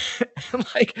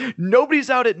 Like, nobody's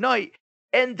out at night.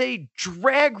 And they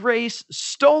drag race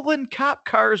stolen cop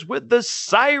cars with the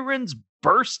sirens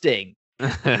bursting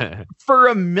for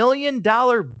 $1 million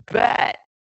bet.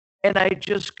 And I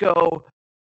just go,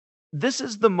 this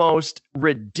is the most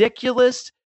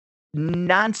ridiculous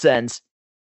nonsense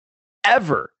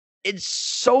ever. It's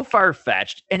so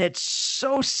far-fetched and it's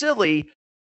so silly,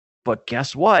 but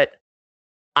guess what?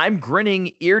 I'm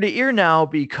grinning ear to ear now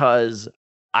because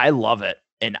I love it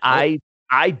and I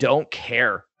don't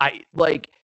care. I like,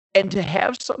 and to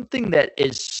have something that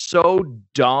is so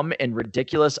dumb and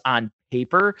ridiculous on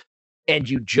paper and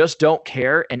you just don't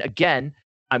care. And again,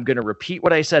 I'm going to repeat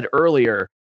what I said earlier.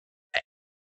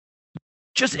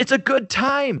 Just it's a good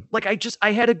time. Like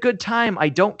I had a good time. I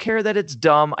don't care that it's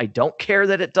dumb. I don't care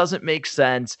that it doesn't make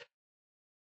sense.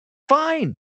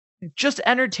 Fine. Just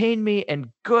entertain me and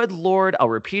good lord, I'll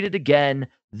repeat it again.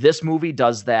 This movie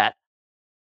does that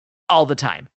all the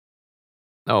time.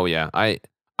 Oh yeah, I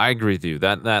agree with you.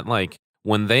 That like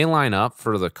when they line up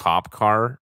for the cop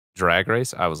car drag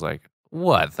race, I was like,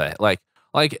 "What the"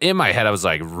 like, in my head, I was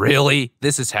like, "Really?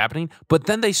 This is happening?" But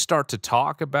then they start to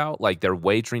talk about, like, they're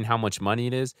wagering how much money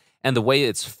it is, and the way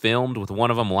it's filmed with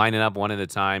one of them lining up one at a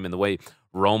time, and the way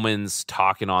Roman's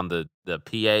talking on the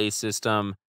PA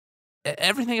system,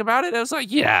 everything about it, I was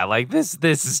like, "Yeah, like, this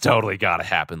has totally gotta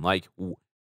happen." Like,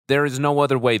 there is no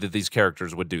other way that these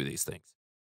characters would do these things.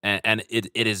 And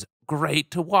it is great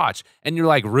to watch. And you're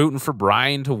like rooting for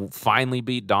Brian to finally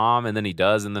beat Dom, and then he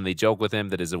does, and then they joke with him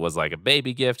that it was like a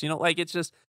baby gift, like it's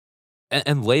just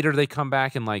and later they come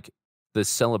back and like the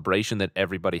celebration that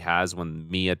everybody has when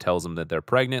Mia tells them that they're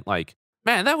pregnant, like,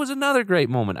 man, that was another great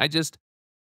moment. I just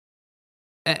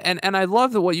and I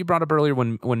love that what you brought up earlier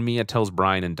when Mia tells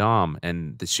Brian and Dom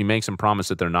and she makes him promise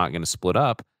that they're not going to split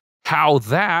up, how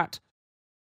that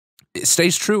it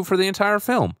stays true for the entire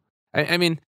film. I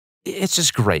mean, it's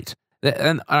just great.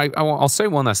 And I'll say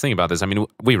one last thing about this. I mean,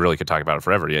 we really could talk about it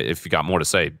forever. If you got more to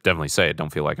say, definitely say it.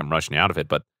 Don't feel like I'm rushing you out of it.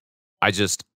 But I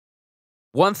just,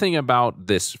 one thing about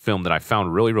this film that I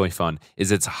found really, really fun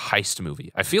is it's a heist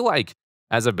movie. I feel like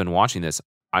as I've been watching this,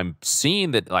 I'm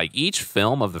seeing that like each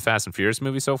film of the Fast and Furious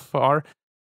movie so far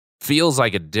feels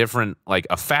like a different, like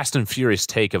a Fast and Furious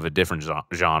take of a different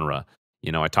genre.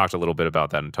 I talked a little bit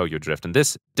about that in Tokyo Drift, and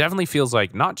this definitely feels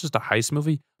like not just a heist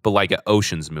movie, but like an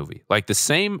Ocean's movie. Like the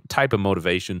same type of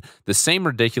motivation, the same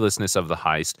ridiculousness of the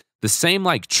heist, the same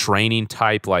like training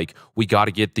type, like we got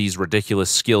to get these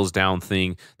ridiculous skills down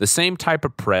thing, the same type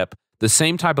of prep, the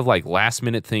same type of like last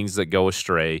minute things that go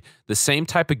astray, the same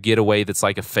type of getaway that's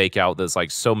like a fake out that's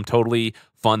like some totally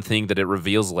fun thing that it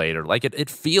reveals later. Like it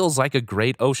feels like a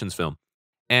great Ocean's film.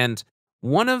 And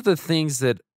one of the things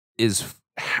that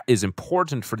is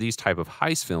important for these type of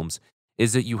heist films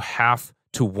is that you have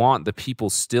to want the people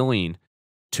stealing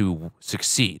to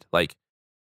succeed. Like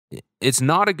it's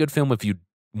not a good film if you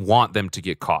want them to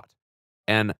get caught.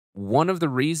 And one of the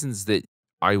reasons that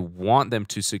I want them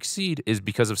to succeed is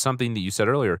because of something that you said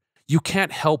earlier. You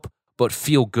can't help but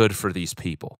feel good for these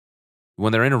people.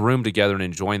 When they're in a room together and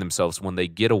enjoying themselves, when they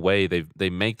get away, they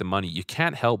make the money, you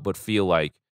can't help but feel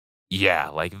like, yeah,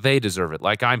 like they deserve it.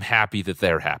 Like I'm happy that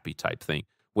they're happy type thing.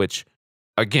 Which,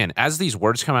 again, as these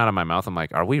words come out of my mouth, I'm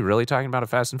like, are we really talking about a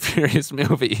Fast and Furious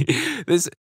movie? this,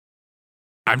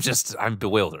 I'm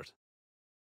bewildered.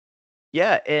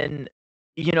 Yeah, and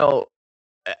you know,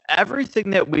 everything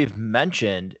that we've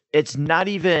mentioned, it's not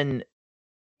even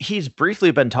he's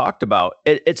briefly been talked about.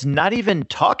 It's not even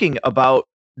talking about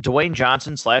Dwayne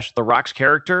Johnson slash The Rock's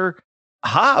character,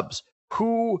 Hobbs,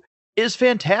 who is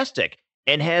fantastic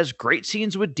and has great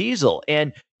scenes with Diesel.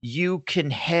 And you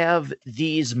can have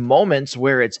these moments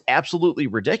where it's absolutely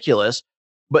ridiculous,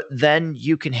 but then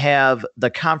you can have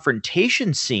the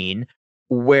confrontation scene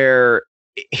where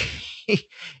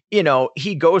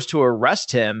he goes to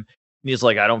arrest him and he's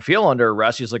like, I don't feel under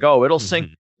arrest. He's like, oh, it'll sink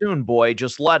Mhm. soon, boy.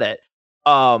 Just let it.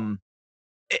 Um,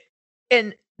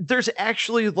 and there's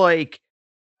actually like,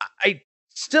 I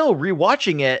still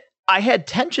rewatching it. I had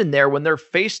tension there when they're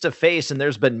face to face, and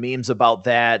there's been memes about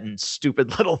that and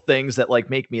stupid little things that like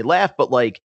make me laugh. But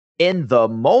like in the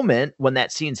moment when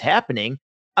that scene's happening,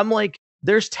 I'm like,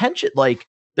 there's tension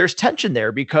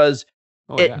there because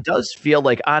Oh, yeah. it does feel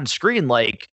like on screen,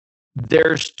 like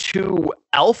there's two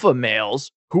alpha males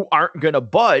who aren't going to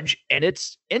budge, and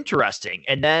it's interesting.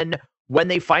 And then when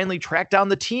they finally track down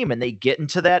the team and they get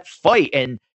into that fight,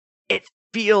 and it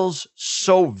feels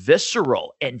so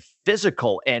visceral and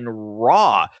physical and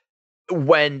raw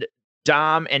when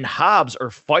Dom and Hobbs are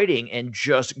fighting and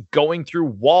just going through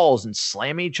walls and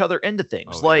slamming each other into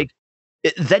things. Oh, yeah. Like,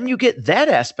 then you get that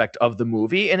aspect of the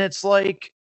movie, and it's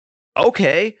like,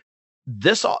 okay,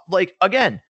 like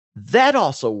again, that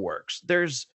also works.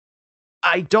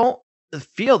 I don't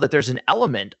feel that there's an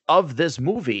element of this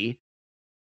movie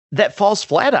that falls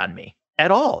flat on me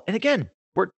at all. And again,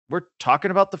 we're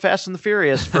talking about the Fast and the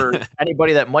Furious for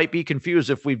anybody that might be confused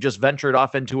if we've just ventured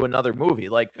off into another movie.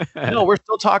 Like, no, we're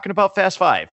still talking about Fast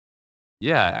Five.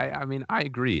 Yeah, I mean, I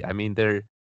agree. I mean, there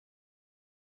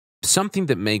something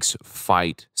that makes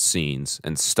fight scenes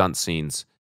and stunt scenes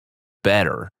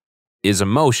better is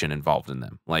emotion involved in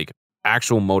them, like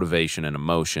actual motivation and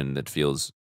emotion that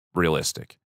feels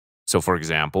realistic. So, for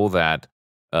example, that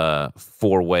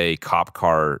four-way cop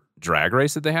car drag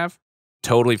race that they have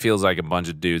totally feels like a bunch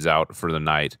of dudes out for the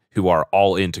night who are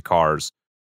all into cars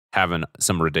having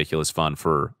some ridiculous fun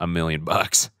for $1 million.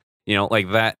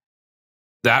 Like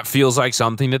that feels like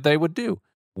something that they would do.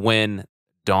 When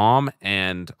Dom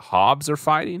and Hobbs are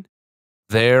fighting,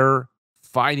 their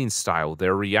fighting style,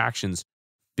 their reactions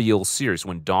feel serious.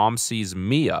 When Dom sees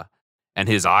Mia and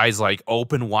his eyes like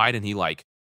open wide and he like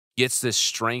gets this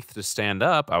strength to stand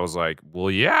up, I was like, well,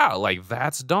 yeah, like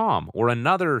that's Dom. Or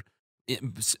another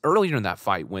earlier in that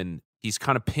fight when he's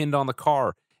kind of pinned on the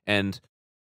car and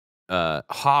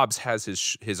Hobbs has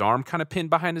his arm kind of pinned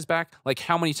behind his back. Like,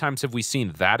 how many times have we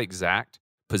seen that exact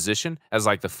position as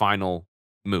like the final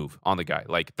move on the guy?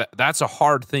 Like that's a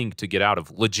hard thing to get out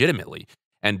of legitimately.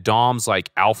 And Dom's like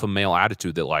alpha male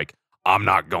attitude that like I'm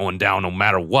not going down no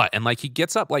matter what, and like he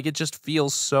gets up, like it just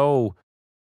feels so,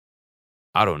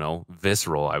 I don't know,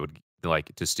 visceral. I would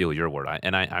like to steal your word,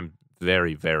 I'm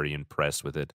very very impressed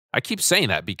with it. I keep saying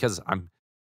that because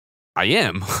I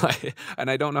am,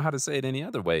 and I don't know how to say it any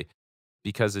other way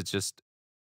because it's just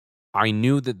I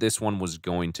knew that this one was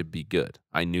going to be good.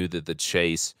 I knew that the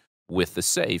chase with the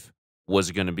safe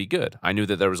was going to be good. I knew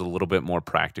that there was a little bit more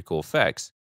practical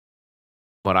effects,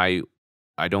 but I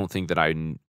don't think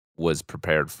that was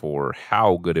prepared for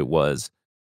how good it was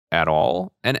at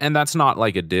all. And that's not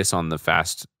like a diss on the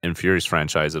Fast and Furious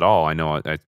franchise at all. I know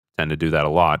I tend to do that a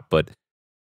lot, but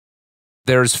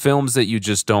there's films that you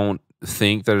just don't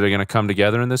think that they're going to come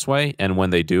together in this way, and when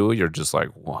they do, you're just like,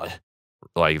 what?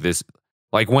 Like this,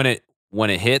 like when it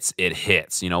hits, it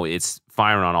hits. You know, it's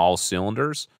firing on all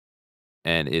cylinders,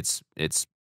 and it's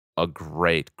a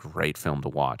great film to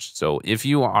watch. So if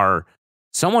you are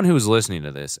someone who's listening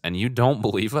to this and you don't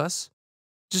believe us,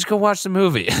 just go watch the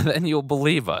movie, and then you'll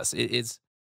believe us. It's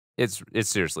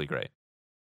seriously great.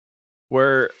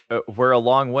 We're a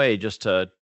long way, just to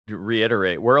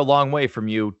reiterate, we're a long way from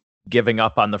you giving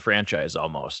up on the franchise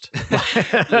almost.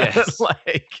 Yes.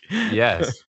 Like,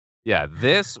 Yes. Yeah,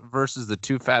 this versus the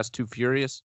Too Fast, Too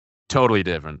Furious, totally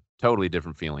different. Totally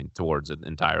different feeling towards it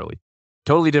entirely.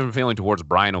 Totally different feeling towards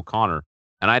Brian O'Connor,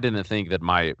 and I didn't think that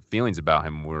my feelings about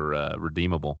him were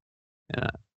redeemable. Yeah,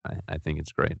 I think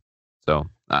it's great. So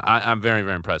I'm very,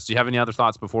 very impressed. Do you have any other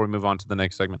thoughts before we move on to the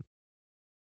next segment?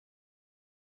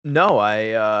 no,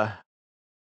 I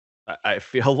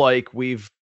feel like we've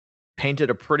painted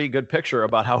a pretty good picture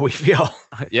about how we feel.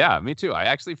 Yeah, me too. I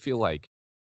actually feel like,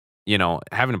 you know,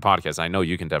 having a podcast, I know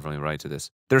you can definitely relate to this.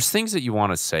 There's things that you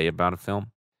want to say about a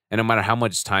film, and no matter how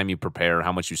much time you prepare,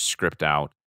 how much you script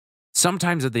out,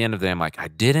 sometimes at the end of the day, I'm like, I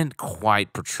didn't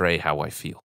quite portray how I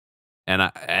feel.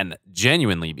 And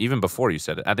genuinely, even before you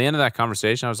said it, at the end of that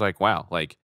conversation, I was like, wow,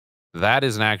 like that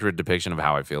is an accurate depiction of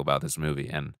how I feel about this movie.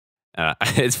 And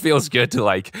it feels good to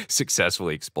like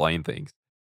successfully explain things.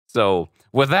 So,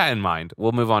 with that in mind,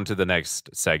 we'll move on to the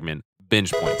next segment,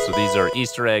 binge points. So, these are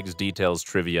Easter eggs, details,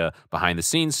 trivia, behind the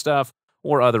scenes stuff,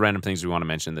 or other random things we want to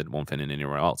mention that won't fit in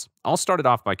anywhere else. I'll start it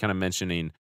off by kind of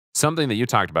mentioning something that you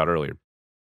talked about earlier,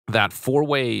 that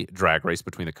four-way drag race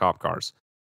between the cop cars.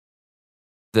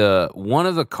 The one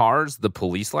of the cars, the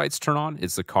police lights turn on.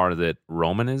 It's the car that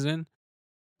Roman is in.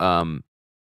 Um,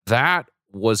 that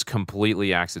was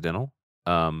completely accidental.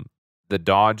 The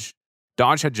Dodge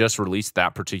had just released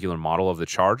that particular model of the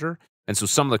Charger, and so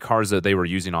some of the cars that they were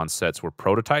using on sets were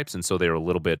prototypes, and so they were a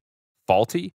little bit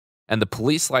faulty. And the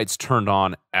police lights turned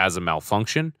on as a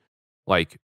malfunction,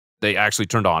 like they actually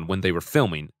turned on when they were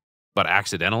filming, but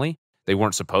accidentally. They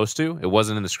weren't supposed to. It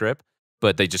wasn't in the script,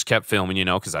 but they just kept filming, you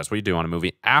know, because that's what you do on a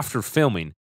movie. After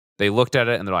filming, they looked at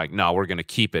it and they're like, "No, we're going to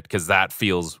keep it because that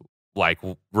feels like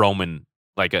Roman."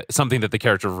 Like something that the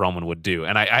character of Roman would do.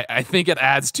 And I think it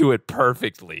adds to it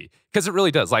perfectly because it really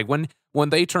does. Like when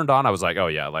they turned on, I was like, oh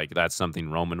yeah, like that's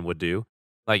something Roman would do.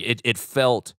 Like it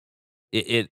felt,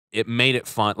 it made it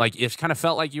fun. Like it kind of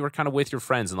felt like you were kind of with your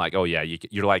friends and like, oh yeah,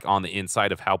 you're like on the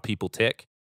inside of how people tick.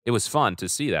 It was fun to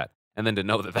see that. And then to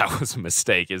know that that was a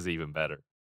mistake is even better.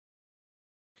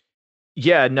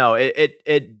 Yeah, no,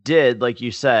 it did, like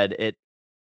you said,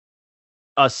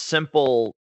 a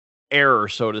simple error,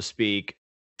 so to speak,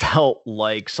 felt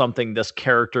like something this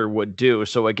character would do.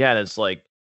 So again, it's like,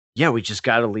 yeah, we just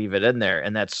got to leave it in there,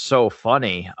 and that's so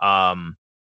funny. I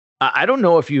don't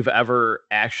know if you've ever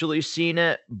actually seen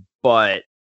it, but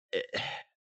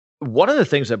one of the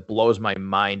things that blows my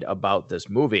mind about this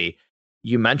movie,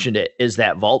 you mentioned it, is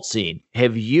that vault scene.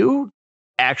 Have you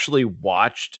actually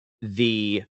watched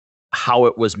the how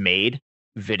it was made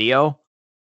video?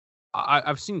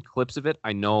 I've seen clips of it.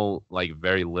 I know like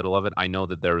very little of it. I know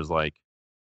that there was like,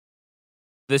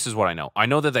 this is what I know. I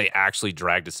know that they actually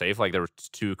dragged a safe. Like there were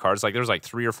two cars. Like there was like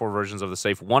 3 or 4 versions of the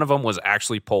safe. One of them was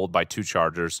actually pulled by 2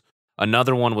 chargers.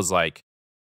 Another one was like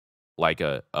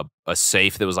a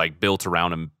safe that was like built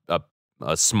around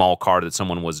a small car that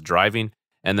someone was driving.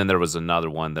 And then there was another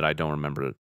one that I don't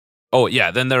remember. Oh yeah,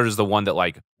 then there's the one that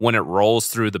like when it rolls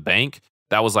through the bank,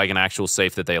 that was like an actual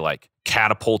safe that they like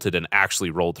catapulted and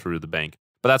actually rolled through the bank.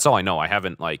 But that's all I know. I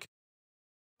haven't like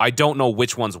I don't know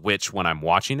which one's which when I'm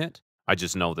watching it. I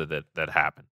just know that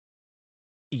happened.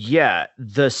 Yeah,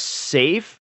 the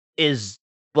safe is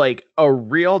like a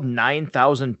real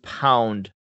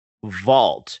 9,000-pound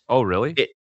vault. Oh, really? It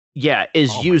yeah,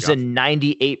 is Oh my used gosh. in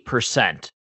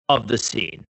 98% of the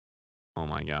scene. Oh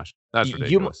my gosh. That's You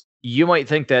ridiculous. you might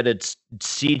think that it's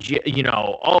CG,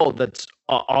 oh, that's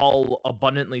all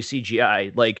abundantly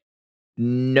CGI. Like,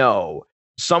 no.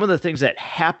 Some of the things that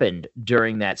happened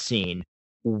during that scene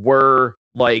were,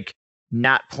 like,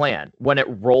 not planned. When it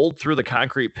rolled through the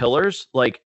concrete pillars,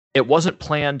 like, it wasn't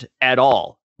planned at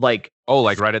all. Like, Oh,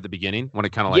 like right at the beginning when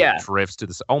it kind of like yeah, drifts to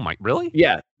the oh my really?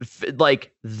 yeah,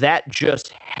 like, that just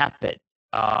happened.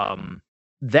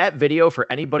 That video, for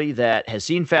anybody that has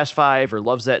seen Fast 5 or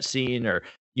loves that scene, or,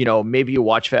 maybe you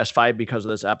watch Fast 5 because of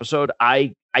this episode,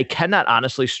 I cannot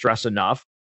honestly stress enough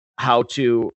how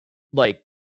to, like,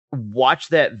 watch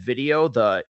that video,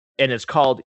 and it's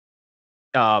called,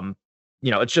 um,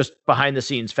 it's just behind the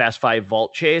scenes Fast 5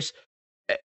 vault chase.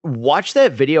 Watch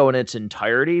that video in its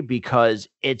entirety because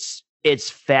it's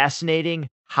fascinating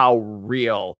how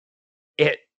real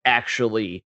it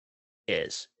actually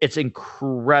is. It's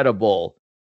incredible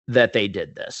that they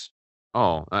did this.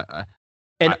 Oh,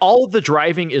 And I all of the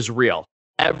driving is real.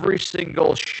 Every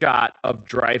single shot of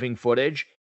driving footage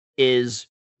is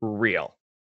real.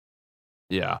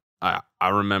 yeah. I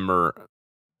remember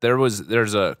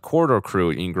there's a corridor crew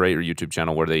in Greater YouTube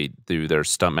channel where they do their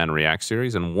Stuntman React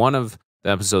series, and one of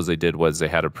the episodes they did was they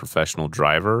had a professional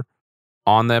driver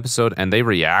on the episode, and they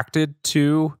reacted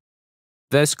to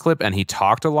this clip, and he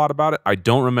talked a lot about it. I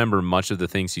don't remember much of the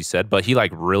things he said, but he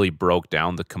like really broke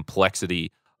down the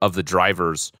complexity of the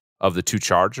drivers of the two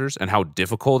Chargers and how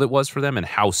difficult it was for them and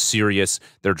how serious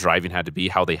their driving had to be,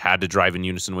 how they had to drive in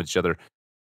unison with each other.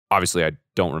 Obviously, I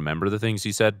don't remember the things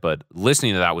he said, but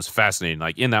listening to that was fascinating.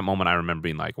 Like in that moment, I remember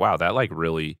being like, wow, that like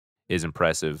really is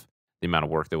impressive, the amount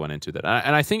of work that went into that.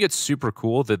 And I think it's super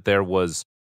cool that there was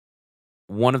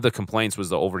one of the complaints was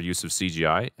the overuse of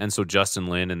CGI. And so Justin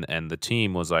Lin and the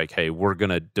team was like, hey, we're going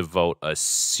to devote a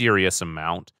serious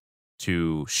amount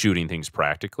to shooting things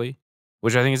practically,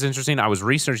 which I think is interesting. I was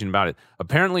researching about it.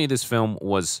 Apparently, this film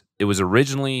was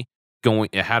originally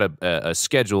it had a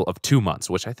schedule of 2 months,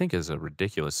 which I think is a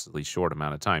ridiculously short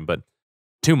amount of time, but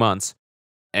 2 months.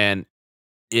 And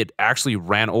it actually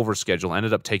ran over schedule,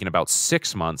 ended up taking about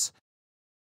 6 months.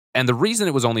 And the reason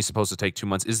it was only supposed to take 2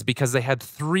 months is because they had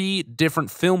 3 different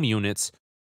film units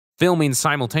filming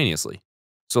simultaneously.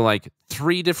 So, like,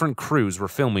 3 different crews were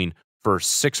filming for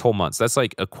 6 whole months. That's,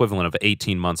 like, equivalent of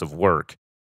 18 months of work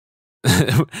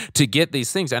to get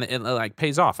these things, and it, like,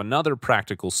 pays off. Another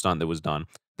practical stunt that was done,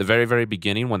 the very, very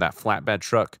beginning when that flatbed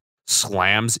truck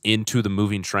slams into the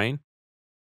moving train,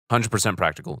 100%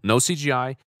 practical. No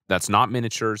CGI. That's not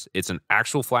miniatures. It's an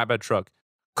actual flatbed truck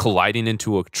colliding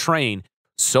into a train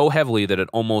so heavily that it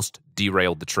almost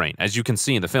derailed the train. As you can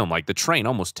see in the film, like the train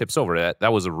almost tips over.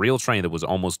 That was a real train that was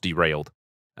almost derailed.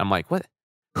 I'm like, what?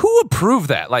 Who approved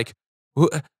that? Like, who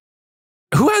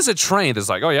has a train that's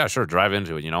like, oh yeah, sure, drive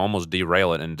into it, almost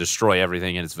derail it and destroy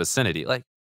everything in its vicinity? Like,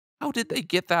 how did they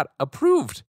get that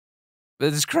approved?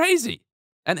 It's crazy.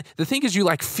 And the thing is, you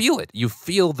like feel it. You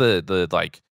feel the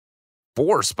like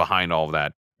force behind all of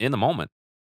that in the moment.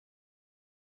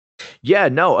 Yeah,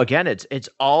 no, again, it's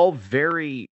all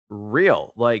very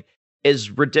real. Like, as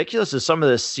ridiculous as some of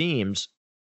this seems,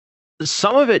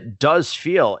 some of it does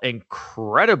feel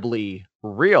incredibly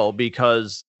real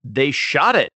because they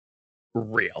shot it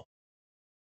real.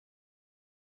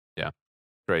 Yeah,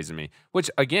 crazy to me.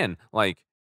 Which again, like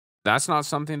that's not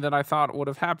something that I thought would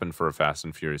have happened for a Fast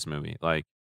and Furious movie. Like,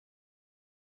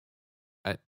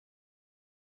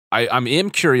 I, I'm am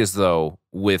curious though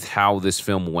with how this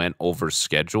film went over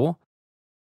schedule.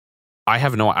 I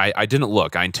have no. I didn't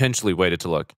look. I intentionally waited to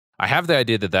look. I have the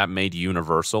idea that that made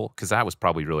Universal because that was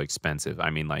probably really expensive. I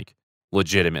mean, like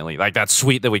legitimately, like that's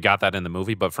sweet that we got that in the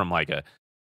movie, but from like a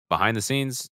behind the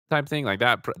scenes type thing like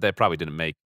that, that probably didn't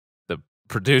make the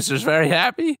producers very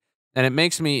happy. And it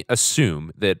makes me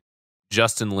assume that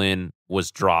Justin Lin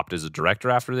was dropped as a director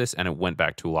after this, and it went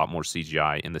back to a lot more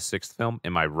CGI in the sixth film.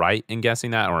 Am I right in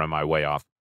guessing that, or am I way off?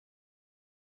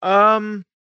 Um,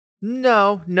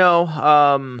 no,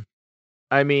 no.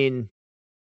 I mean,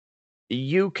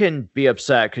 you can be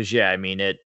upset because, yeah, I mean,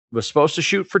 it was supposed to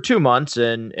shoot for 2 months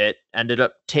and it ended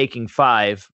up taking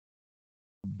 5,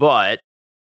 but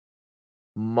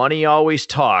money always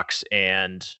talks,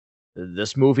 and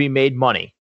this movie made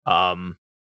money. Um,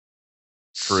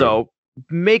 True. so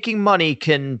making money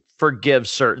can forgive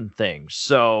certain things.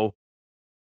 So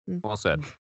Well said.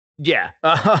 yeah.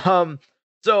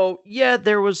 So yeah,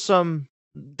 there were some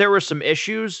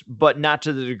issues, but not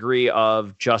to the degree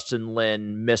of Justin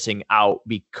Lin missing out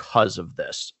because of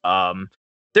this.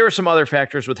 there were some other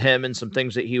factors with him and some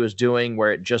things that he was doing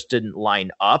where it just didn't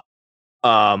line up.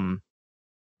 Um,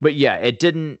 but yeah, it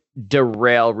didn't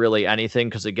derail really anything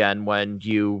because again, when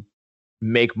you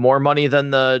make more money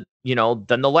than than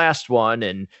the last one,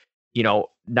 and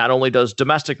not only does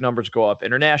domestic numbers go up,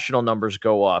 international numbers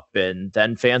go up, and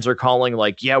then fans are calling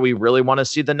like, yeah, we really want to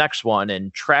see the next one,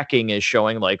 and tracking is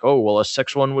showing like, oh well, a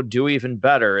sixth one would do even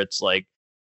better. It's like,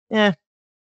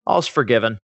 all's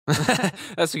forgiven.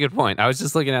 That's a good point. I was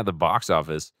just looking at the box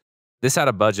office. This had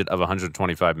a budget of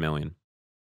 125 million.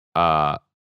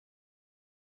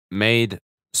 Made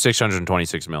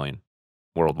 626 million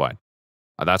worldwide.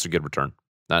 That's a good return.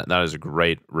 That is a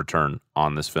great return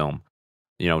on this film.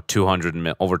 over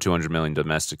 200 million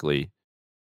domestically.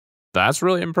 That's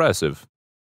really impressive.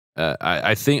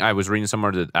 I think I was reading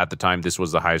somewhere that at the time this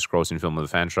was the highest grossing film of the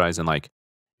franchise, and like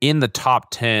in the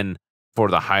top 10 for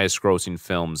the highest grossing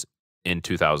films in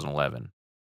 2011.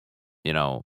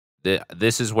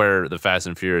 This is where the Fast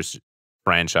and Furious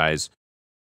franchise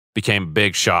became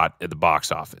big shot at the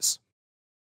box office.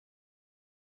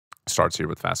 Starts here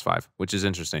with Fast 5, which is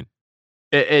interesting.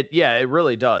 It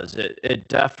really does. It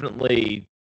definitely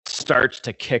starts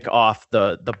to kick off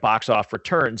the box office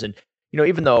returns, and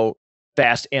even though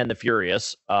Fast and the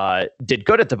Furious did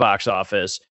good at the box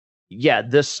office, yeah,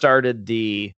 this started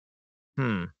the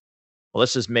well,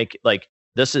 let's just make like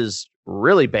this is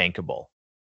really bankable.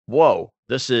 Whoa,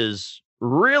 this is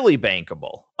really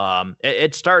bankable.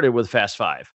 It started with Fast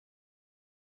 5.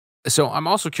 So I'm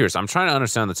also curious. I'm trying to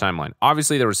understand the timeline.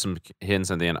 Obviously, there were some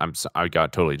hints at the end. I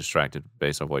got totally distracted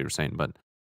based on what you were saying, but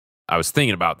I was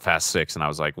thinking about Fast 6, and I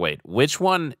was like, wait, which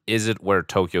one is it where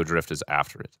Tokyo Drift is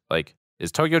after it? Like,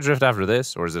 is Tokyo Drift after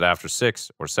this, or is it after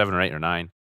 6, or 7, or 8, or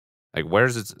 9? Like,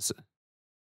 where's it?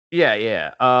 Yeah.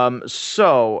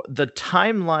 So the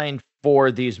timeline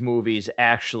for these movies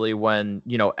actually, when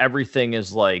everything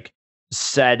is like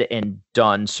said and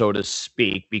done, so to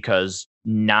speak, because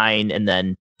 9 and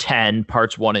then 10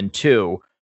 parts 1 and 2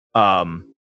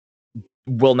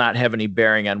 will not have any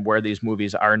bearing on where these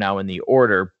movies are now in the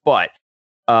order, but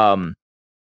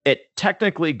it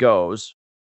technically goes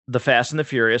The Fast and the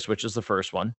Furious, which is the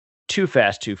first one, Too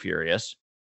Fast, Too Furious,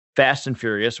 Fast and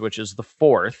Furious, which is the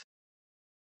fourth,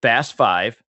 Fast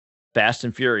 5, Fast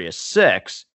and Furious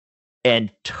 6,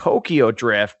 and Tokyo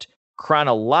Drift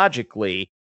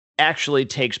chronologically actually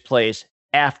takes place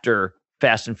after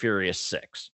Fast and Furious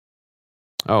 6.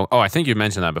 I think you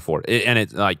mentioned that before. And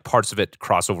it like parts of it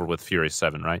cross over with Furious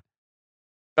 7, right?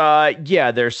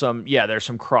 There's some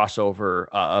crossover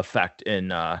effect in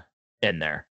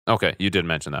there. Okay, you did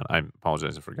mention that. I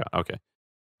apologize, I forgot. Okay.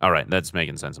 All right, that's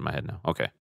making sense in my head now. Okay.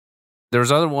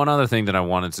 There's one other thing that I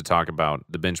wanted to talk about,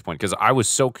 the binge point, because I was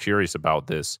so curious about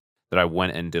this that I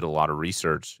went and did a lot of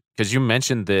research. Because you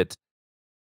mentioned that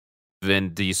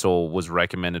Vin Diesel was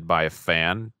recommended by a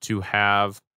fan to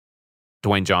have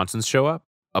Dwayne Johnson show up.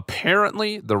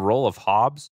 Apparently, the role of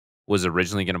Hobbs was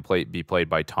originally going to be played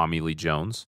by Tommy Lee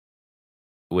Jones,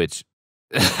 which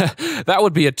that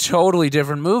would be a totally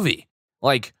different movie.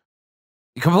 Like,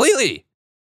 completely.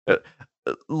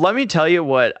 Let me tell you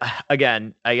what,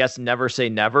 again, I guess never say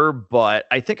never, but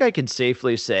I think I can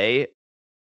safely say,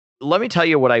 let me tell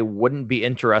you what I wouldn't be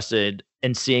interested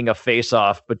in seeing a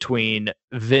face-off between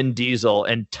Vin Diesel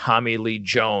and Tommy Lee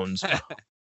Jones.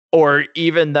 Or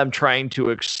even them trying to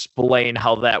explain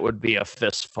how that would be a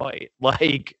fist fight.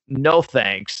 Like, no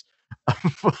thanks.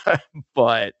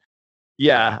 but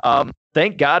yeah,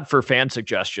 thank God for fan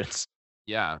suggestions.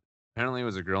 Yeah, apparently it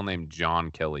was a girl named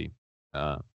John Kelly.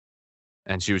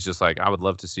 And she was just like, I would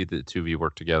love to see the two of you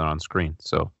work together on screen.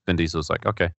 So Vin Diesel's like,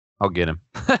 okay, I'll get him.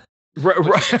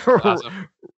 Awesome.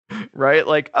 Right?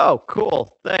 Like, oh,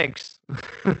 cool. Thanks.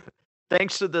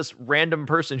 Thanks to this random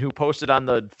person who posted on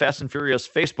the Fast and Furious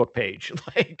Facebook page.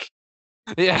 Like,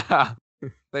 yeah.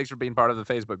 Thanks for being part of the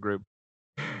Facebook group.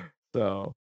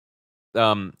 So,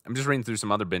 I'm just reading through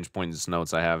some other binge points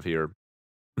notes I have here.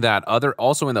 That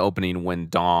also in the opening when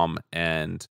Dom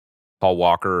and Paul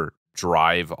Walker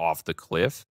drive off the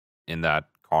cliff in that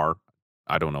car.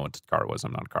 I don't know what the car was.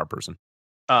 I'm not a car person.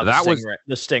 That was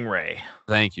the Stingray.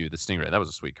 Thank you, the Stingray. That was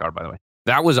a sweet car, by the way.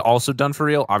 That was also done for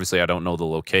real. Obviously, I don't know the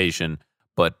location,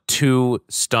 but 2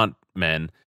 stunt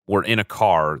men were in a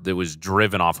car that was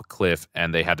driven off a cliff,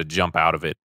 and they had to jump out of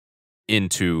it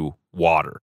into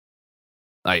water.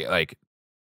 Like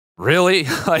really?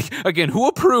 Like, again, who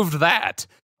approved that?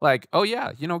 Like, oh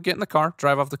yeah, get in the car,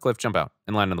 drive off the cliff, jump out,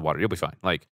 and land in the water. You'll be fine.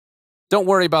 Like, don't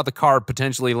worry about the car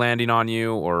potentially landing on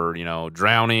you, or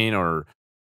drowning, or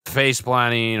face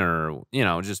planting, or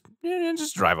just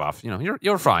drive off.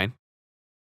 You're fine.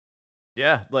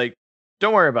 Yeah, like,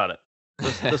 don't worry about it.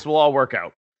 This will all work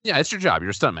out. Yeah, it's your job.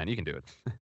 You're a stuntman. You can do it.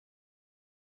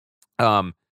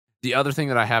 Um, the other thing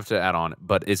that I have to add on,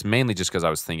 but it's mainly just because I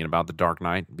was thinking about The Dark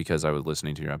Knight because I was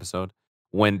listening to your episode.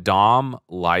 When Dom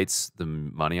lights the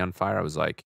money on fire, I was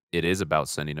like, it is about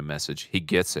sending a message. He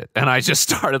gets it. And I just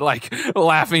started like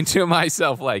laughing to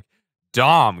myself, like,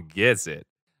 Dom gets it.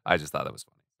 I just thought that was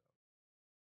funny.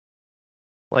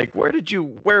 Like, where did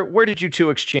you two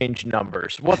exchange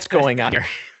numbers? What's going on here?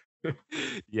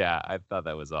 Yeah, I thought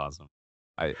that was awesome.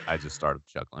 I just started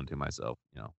chuckling to myself,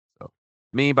 So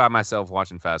me by myself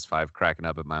watching Fast Five, cracking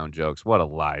up at my own jokes. What a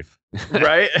life.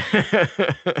 Right?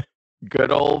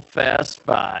 Good old Fast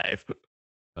Five.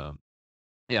 Um,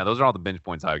 yeah, those are all the binge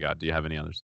points I got. Do you have any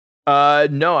others?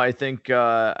 No, I think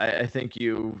I think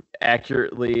you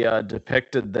accurately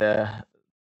depicted the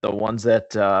ones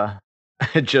that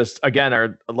just again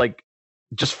are like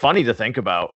just funny to think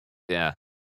about. Yeah.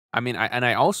 I mean,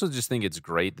 I also just think it's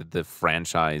great that the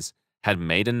franchise had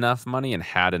made enough money and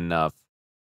had enough,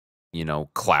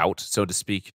 clout, so to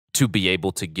speak, to be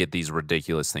able to get these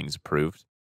ridiculous things approved.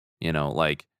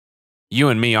 Like you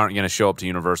and me aren't going to show up to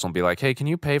Universal and be like, "Hey, can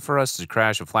you pay for us to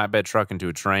crash a flatbed truck into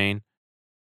a train?"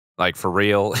 Like for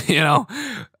real,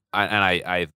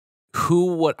 I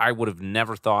would have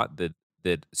never thought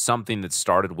that something that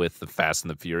started with the Fast and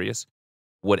the Furious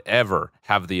would ever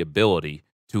have the ability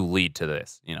to lead to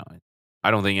this. I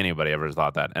don't think anybody ever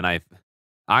thought that, and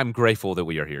I'm grateful that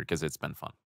we are here because it's been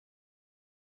fun.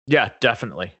 Yeah,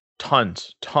 definitely.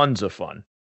 Tons of fun.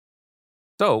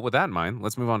 So, with that in mind,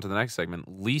 let's move on to the next segment: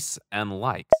 least and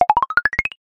likes.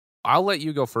 I'll let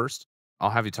you go first. I'll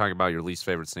have you talk about your least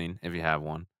favorite scene if you have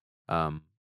one, um,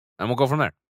 and we'll go from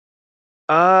there.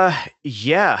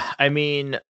 Yeah. I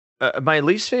mean, my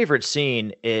least favorite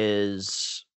scene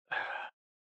is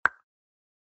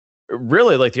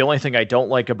really like the only thing I don't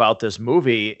like about this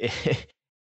movie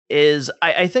is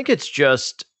I think it's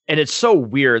just, and it's so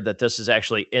weird that this is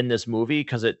actually in this movie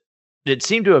because it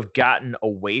seemed to have gotten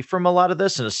away from a lot of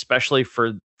this, and especially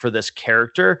for this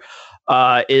character,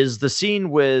 is the scene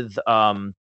with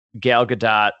Gal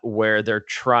Gadot where they're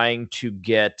trying to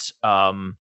get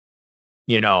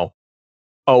you know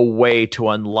a way to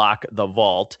unlock the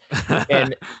vault,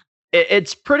 and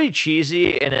it's pretty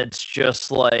cheesy, and it's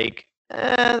just like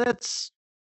that's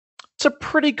it's a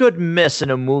pretty good miss in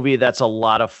a movie that's a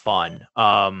lot of fun.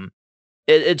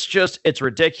 It's just it's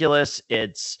ridiculous.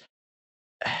 It's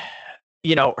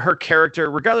her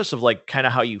character, regardless of like kind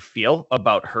of how you feel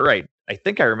about her. I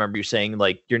think I remember you saying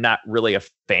like you're not really a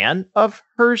fan of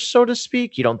her, so to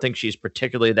speak. You don't think she's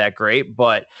particularly that great,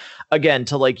 but again,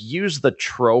 to like use the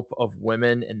trope of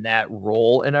women in that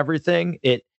role and everything,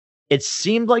 it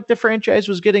seemed like the franchise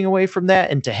was getting away from that,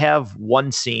 and to have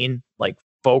one scene like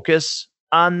focus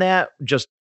on that, just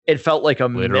it felt like a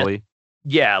Literally.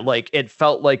 yeah, like it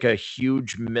felt like a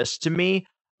huge miss to me.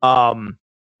 Um,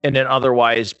 in an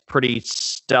otherwise pretty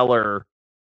stellar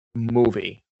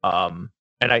movie.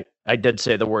 And I did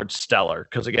say the word stellar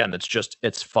because again,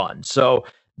 it's fun. So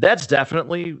that's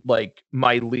definitely like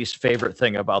my least favorite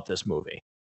thing about this movie.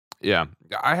 Yeah,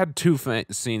 I had two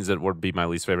scenes that would be my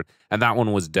least favorite, and that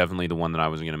one was definitely the one that I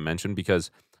was going to mention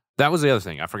because that was the other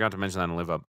thing. I forgot to mention that in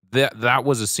Live Up. That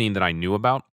was a scene that I knew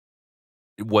about.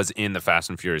 It was in the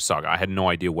Fast and Furious saga. I had no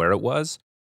idea where it was,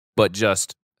 but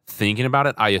just thinking about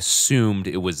it, I assumed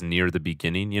it was near the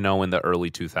beginning, in the early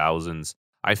 2000s.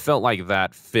 I felt like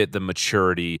that fit the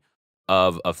maturity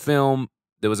of a film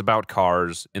that was about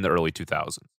cars in the early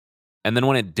 2000s. And then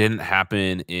when it didn't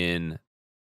happen in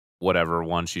whatever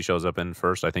one she shows up in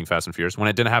first, I think Fast and Furious, when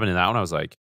it didn't happen in that one, I was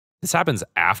like, this happens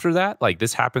after that? Like,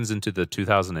 this happens into the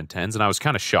 2010s, and I was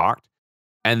kind of shocked.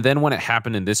 And then when it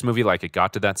happened in this movie, like, it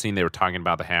got to that scene, they were talking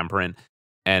about the handprint,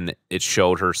 and it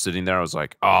showed her sitting there. I was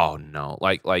like, oh, no.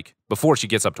 Like before she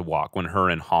gets up to walk, when her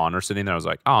and Han are sitting there, I was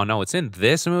like, oh, no, it's in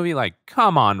this movie? Like,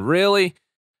 come on, really?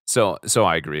 So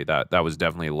I agree. That was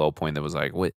definitely a low point that was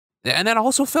like, what? And that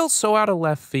also felt so out of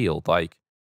left field. Like,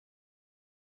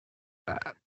 uh,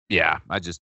 yeah, I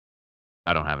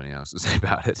don't have anything else to say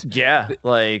about it. Yeah,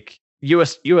 like you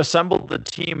assembled the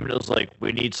team and it was like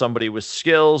we need somebody with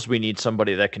skills, we need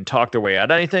somebody that can talk their way out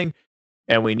of anything,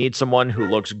 and we need someone who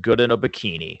looks good in a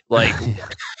bikini. Like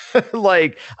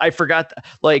like I forgot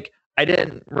like I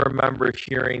didn't remember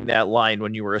hearing that line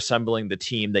when you were assembling the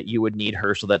team that you would need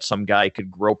her so that some guy could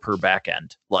grope her back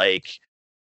end. Like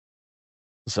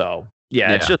so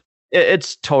yeah, it's Yeah. just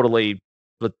it's totally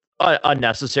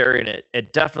unnecessary, and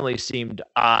it definitely seemed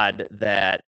odd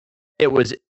that it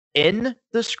was in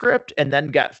the script and then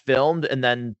got filmed and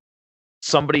then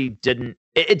somebody didn't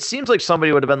it seems like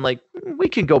somebody would have been like, we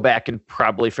can go back and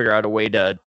probably figure out a way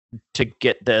to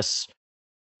get this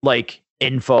like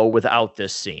info without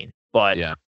this scene. But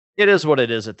Yeah. it is what it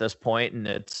is at this point, and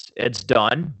it's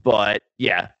done. But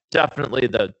yeah, definitely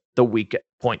the weak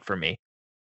point for me.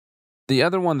 The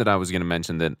other one that I was gonna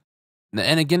mention that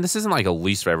and again, this isn't like a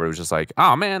least favorite, it was just like,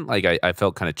 "Oh, man," like, I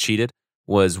felt kinda cheated,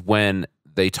 was when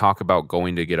they talk about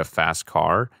going to get a fast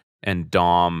car, and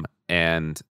Dom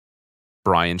and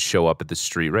Brian show up at the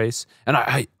street race, and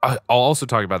I'll also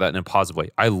talk about that in a positive way.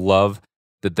 I love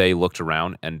that they looked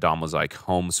around and Dom was like,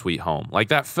 "Home sweet home." Like,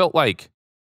 that felt like,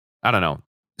 I don't know,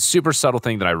 super subtle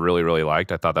thing that I really, really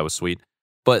liked. I thought that was sweet.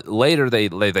 But later they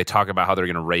talk about how they're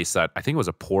gonna race that, I think it was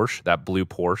a Porsche, that blue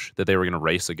Porsche that they were gonna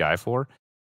race a guy for,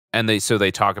 and they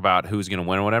talk about who's gonna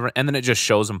win or whatever, and then it just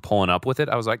shows them pulling up with it.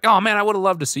 I was like, "Oh, man, I would've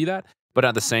loved to see that." But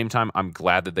at the same time, I'm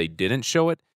glad that they didn't show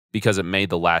it because it made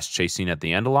the last chase scene at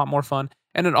the end a lot more fun,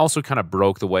 and it also kinda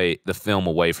broke the film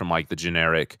away from, like, the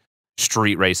generic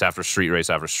street race after street race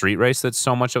after street race that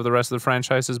so much of the rest of the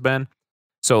franchise has been.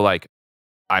 So, like,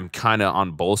 I'm kinda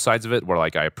on both sides of it where,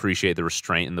 like, I appreciate the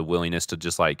restraint and the willingness to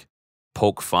just, like,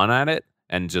 poke fun at it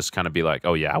and just kinda be like,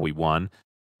 "Oh, yeah, we won."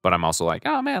 But I'm also like,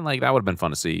 "Oh, man, like, that would've been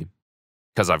fun to see,"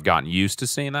 'cause I've gotten used to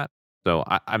seeing that. So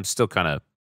I'm still kinda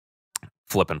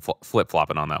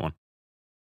flip-flopping on that one.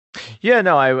 Yeah,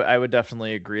 no, I would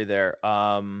definitely agree there.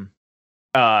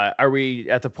 Are we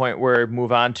at the point where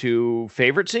move on to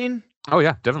favorite scene? Oh,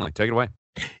 yeah, definitely. Take it away.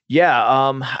 Yeah,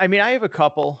 I mean, I have a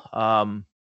couple,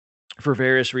 for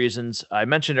various reasons. I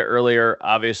mentioned it earlier.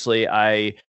 Obviously,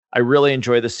 I really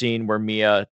enjoy the scene where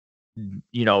Mia,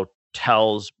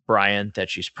 tells Brian that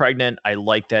she's pregnant. I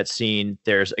like that scene.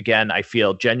 There's again, I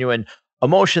feel genuine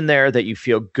emotion there that you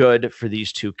feel good for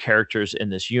these two characters in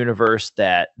this universe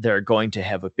that they're going to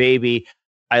have a baby.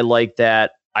 I like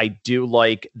that. I do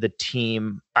like the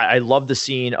team. I love the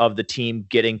scene of the team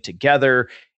getting together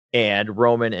and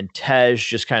Roman and Tej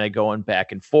just kind of going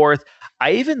back and forth.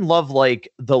 I even love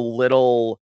like the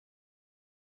little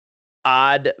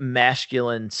odd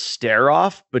masculine stare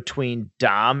off between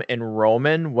Dom and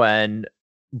Roman when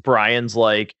Brian's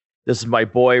like, "This is my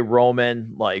boy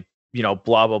Roman," like,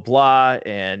 blah blah blah,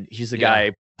 and he's the Yeah.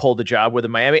 guy pulled the job with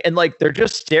in Miami, and like they're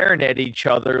just staring at each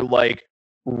other like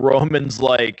Roman's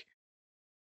like,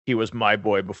 "He was my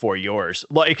boy before yours."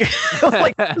 Like,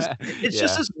 like it's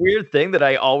just Yeah. this weird thing that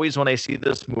I always, when I see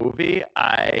this movie,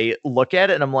 I look at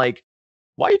it and I'm like,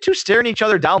 why are you two staring each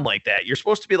other down like that? You're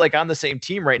supposed to be like on the same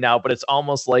team right now, but it's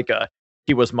almost like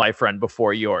he was my friend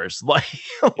before yours. Like,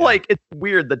 Yeah. it's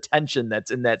weird the tension that's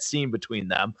in that scene between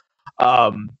them.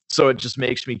 So it just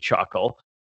makes me chuckle.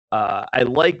 I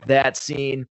like that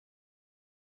scene.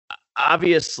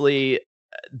 Obviously,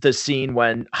 the scene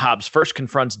when Hobbs first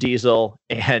confronts Diesel,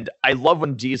 and I love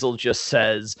when Diesel just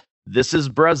says, "This is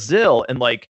Brazil," and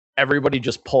like everybody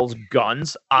just pulls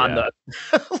guns on Yeah.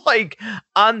 the like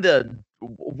on the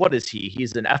what is he?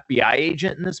 He's an FBI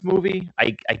agent in this movie.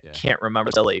 I Yeah. can't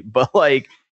remember silly, but like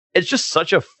it's just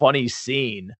such a funny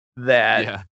scene that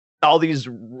Yeah. all these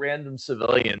random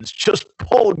civilians just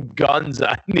pull guns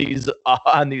on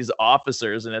these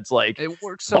officers, and it's like, It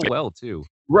works so well too.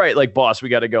 right, like, "Boss, we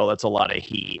gotta go, that's a lot of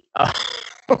heat."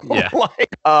 Yeah.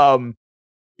 Like, and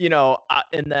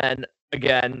then,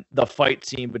 again, the fight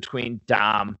scene between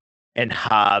Dom and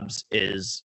Hobbs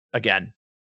is, again,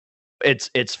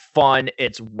 it's fun,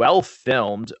 it's well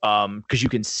filmed, because you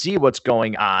can see what's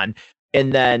going on,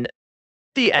 and then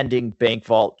the ending bank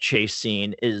vault chase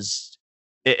scene is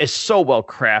so well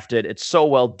crafted, it's so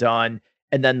well done,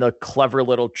 and then the clever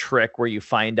little trick where you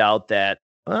find out that,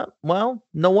 well,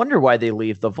 no wonder why they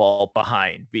leave the vault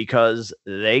behind because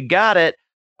they got it.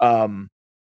 Um,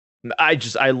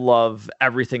 I love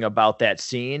everything about that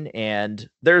scene, and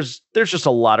there's just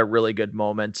a lot of really good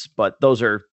moments, but those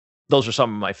are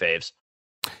some of my faves.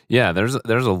 Yeah, there's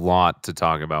a lot to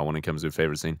talk about when it comes to a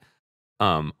favorite scene.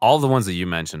 All the ones that you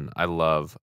mentioned, I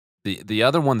love. The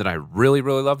other one that I really,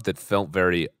 really love that felt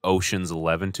very Ocean's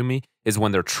 11 to me is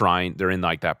when they're in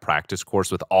like that practice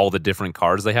course with all the different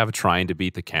cars they have trying to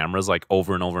beat the cameras like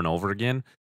over and over and over again.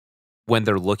 When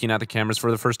they're looking at the cameras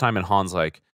for the first time and Han's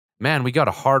like, "Man, we got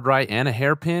a hard right and a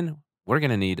hairpin. We're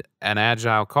gonna need an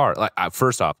agile car." Like,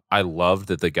 first off, I love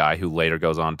that the guy who later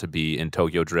goes on to be in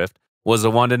Tokyo Drift was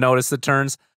the one to notice the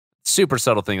turns. Super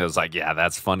subtle thing that was like, yeah,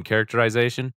 that's fun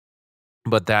characterization.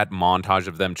 But that montage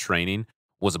of them training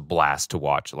was a blast to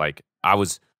watch. Like I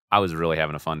was really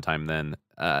having a fun time then.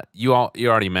 You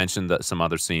already mentioned some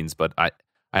other scenes, but I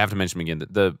have to mention them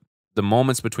again. The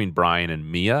moments between Brian and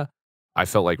Mia, I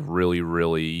felt like really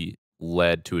really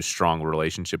led to a strong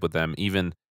relationship with them.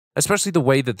 Even especially the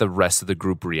way that the rest of the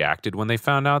group reacted when they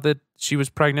found out that she was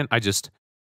pregnant.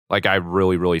 I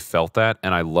really really felt that,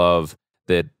 and I love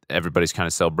that everybody's kind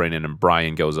of celebrating, and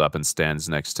Brian goes up and stands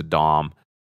next to Dom.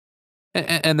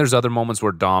 And there's other moments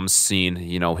where Dom's seen,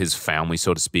 his family,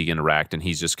 so to speak, interact, and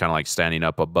he's just kind of like standing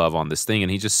up above on this thing, and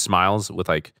he just smiles with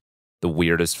like the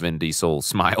weirdest Vin Diesel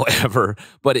smile ever.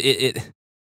 But it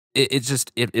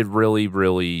really,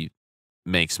 really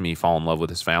makes me fall in love with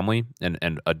his family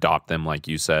and adopt them, like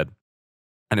you said.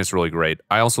 And it's really great.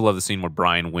 I also love the scene where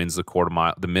Brian wins the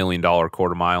 $250,000, the $1 million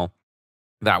quarter mile.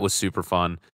 That was super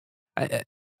fun.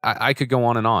 I could go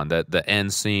on and on. The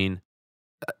end scene.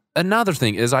 Another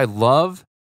thing is I love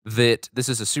that this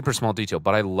is a super small detail,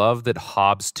 but I love that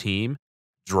Hobbs' team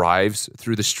drives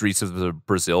through the streets of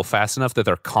Brazil fast enough that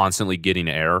they're constantly getting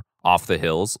air off the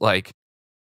hills. Like,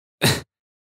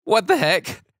 what the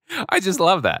heck? I just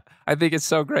love that. I think it's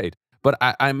so great. But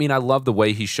I mean, I love the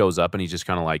way he shows up and he just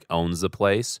kind of like owns the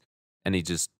place. And he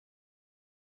just,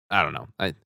 I don't know.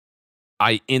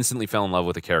 I instantly fell in love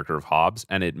with the character of Hobbs,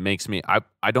 and it makes me,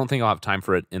 I don't think I'll have time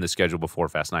for it in the schedule before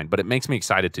Fast 9, but it makes me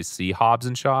excited to see Hobbs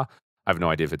and Shaw. I have no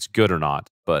idea if it's good or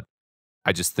not, but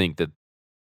I just think that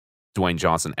Dwayne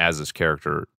Johnson as this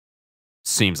character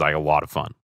seems like a lot of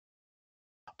fun.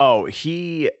 Oh,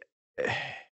 he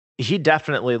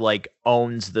definitely like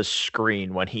owns the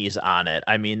screen when he's on it.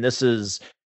 I mean, this is,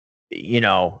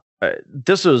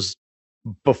 this was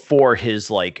before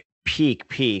his like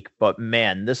peak, but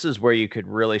man, this is where you could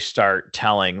really start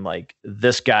telling like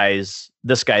this guy's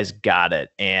got it.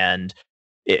 And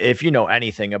if you know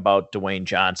anything about Dwayne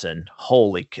Johnson,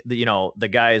 the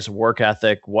guy's work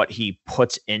ethic, what he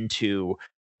puts into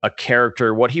a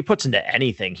character, what he puts into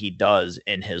anything he does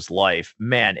in his life,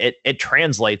 man, it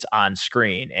translates on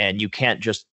screen, and you can't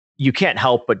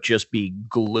help but just be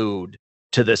glued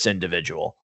to this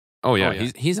individual. Oh yeah,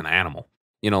 he's an animal.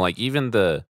 Like even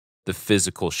the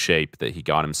physical shape that he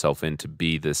got himself in to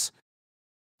be this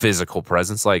physical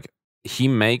presence, like he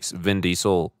makes Vin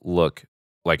Diesel look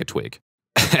like a twig.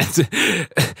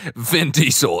 Vin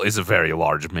Diesel is a very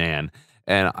large man,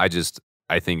 and I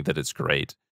think that it's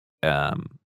great.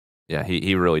 Yeah,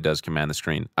 he really does command the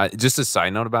screen. Just a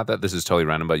side note about that, this is totally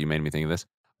random, but you made me think of this.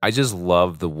 I just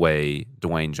love the way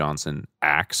Dwayne Johnson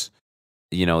acts.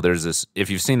 There's this, if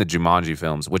you've seen the Jumanji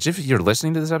films, which if you're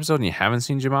listening to this episode and you haven't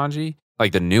seen Jumanji,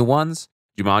 like the new ones,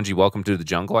 Jumanji Welcome to the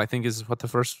Jungle, I think is what the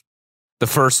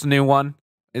first new one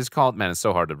is called. Man, it's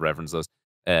so hard to reference those.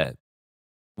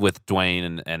 With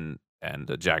Dwayne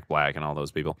and Jack Black and all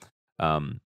those people.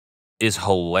 Is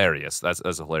hilarious. That's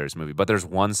a hilarious movie. But there's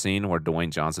one scene where Dwayne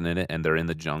Johnson in it, and they're in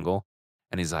the jungle,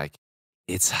 and he's like,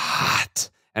 "It's hot,"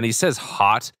 and he says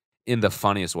 "hot" in the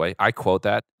funniest way. I quote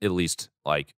that at least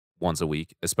like once a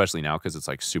week, especially now because it's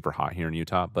like super hot here in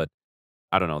Utah. But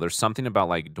I don't know. There's something about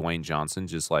like Dwayne Johnson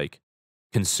just like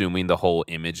consuming the whole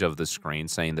image of the screen,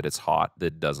 saying that it's hot,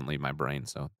 that doesn't leave my brain.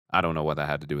 So I don't know what that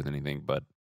had to do with anything, but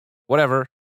whatever.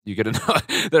 You get to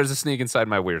know. There's a sneak inside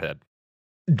my weird head.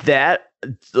 That,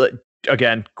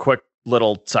 again, quick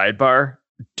little sidebar.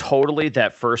 Totally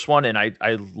that first one, and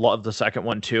I love the second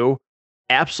one too.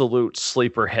 Absolute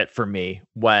sleeper hit for me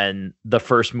when the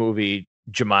first movie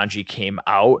Jumanji came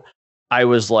out. I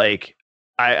was like,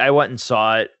 I went and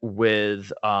saw it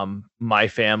with my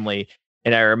family,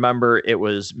 and I remember it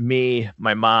was me,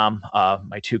 my mom,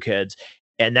 my two kids,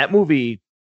 and that movie,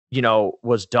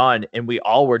 was done, and we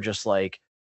all were just like,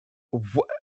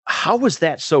 how was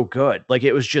that so good? Like,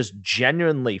 it was just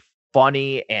genuinely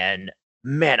funny, and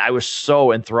man, I was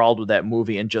so enthralled with that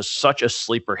movie, and just such a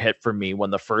sleeper hit for me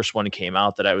when the first one came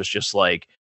out that I was just like,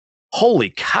 holy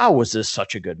cow, was this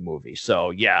such a good movie? So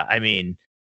yeah, I mean,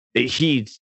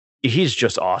 he's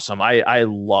just awesome. I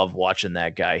love watching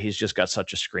that guy. He's just got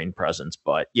such a screen presence.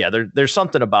 But yeah, there's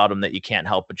something about him that you can't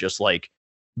help but just like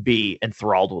be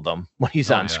enthralled with him when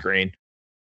he's on screen.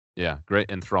 Yeah, great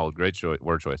enthralled, great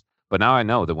word choice. But now I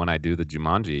know that when I do the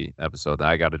Jumanji episode,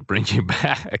 I got to bring you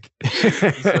back.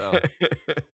 So,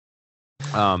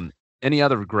 any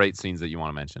other great scenes that you want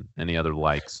to mention? Any other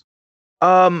likes?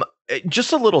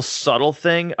 Just a little subtle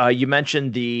thing. You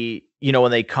mentioned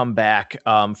when they come back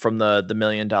from the $1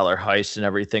 million heist and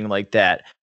everything like that.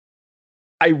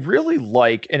 I really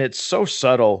like, and it's so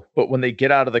subtle, but when they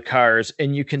get out of the cars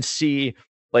and you can see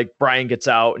like Brian gets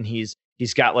out and he's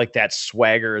got like that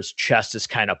swagger, his chest is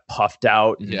kind of puffed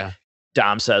out. And yeah.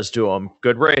 Dom says to him,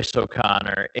 "Good race,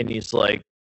 O'Connor." And he's like,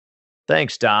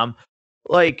 "Thanks, Dom."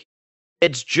 Like,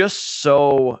 it's just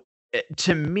so,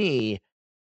 to me,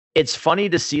 it's funny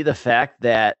to see the fact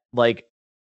that like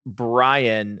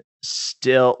Brian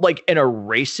still, like in a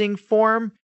racing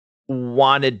form,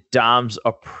 wanted Dom's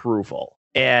approval.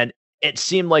 And it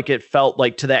seemed like it felt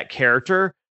like to that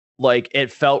character, like,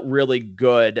 it felt really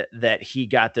good that he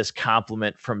got this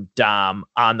compliment from Dom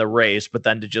on the race, but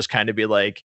then to just kind of be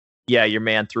like, "Yeah, your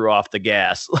man threw off the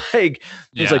gas." Like,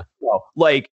 he's Yeah. like, "No,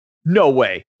 like, no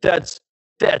way. That's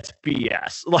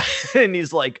BS." Like, and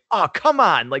he's like, "Oh, come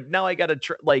on. Like, now I gotta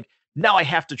like, now I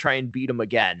have to try and beat him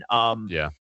again." Yeah.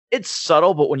 It's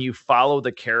subtle, but when you follow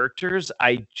the characters,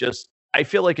 I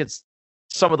feel like it's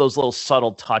some of those little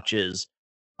subtle touches,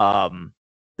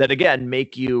 that again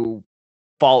make you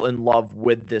fall in love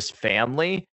with this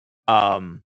family,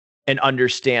 um, and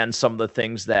understand some of the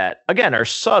things that, again, are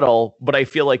subtle, but I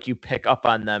feel like you pick up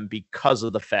on them because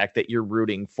of the fact that you're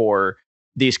rooting for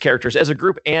these characters as a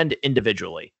group and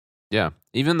individually. Yeah.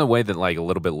 Even the way that, like, a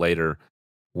little bit later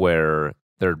where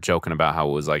they're joking about how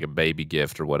it was like a baby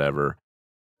gift or whatever,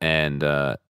 and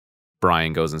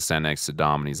Brian goes and stand next to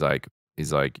Dom, and he's like,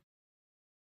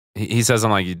 he says,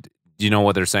 "I'm like, do you know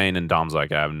what they're saying?" And Dom's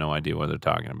like, "I have no idea what they're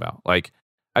talking about." Like,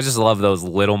 I just love those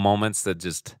little moments that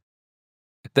just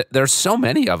there's so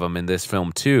many of them in this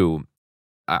film too.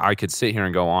 I could sit here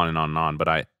and go on and on and on,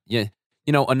 but yeah,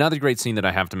 another great scene that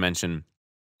I have to mention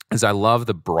is I love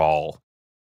the brawl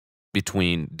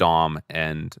between Dom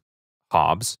and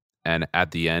Hobbs, and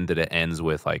at the end that it ends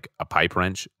with like a pipe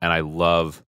wrench, and I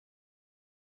love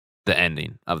the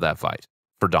ending of that fight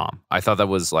for Dom. I thought that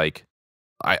was like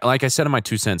I said in my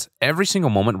 2 cents, every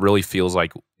single moment really feels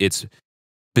like it's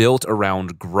built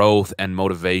around growth and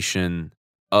motivation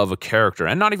of a character,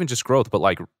 and not even just growth, but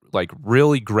like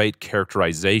really great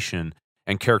characterization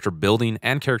and character building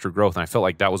and character growth. And I felt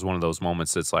like that was one of those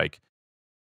moments that's like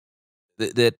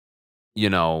that you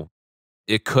know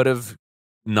it could have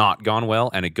not gone well,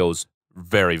 and it goes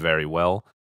very, very well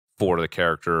for the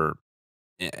character.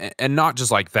 And not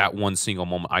just like that one single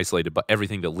moment isolated, but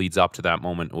everything that leads up to that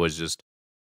moment was just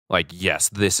like, yes,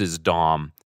 this is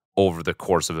Dom over the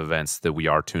course of events that we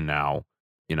are to now.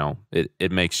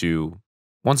 It makes you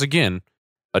once again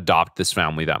adopt this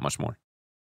family that much more.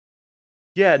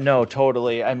 Yeah, no,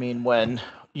 totally. I mean, when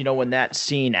that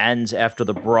scene ends after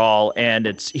the brawl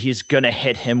and he's gonna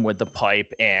hit him with the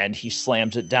pipe and he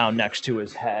slams it down next to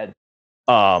his head.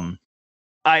 Um,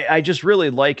 I just really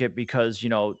like it because,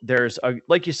 there's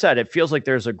like you said, it feels like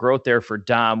there's a growth there for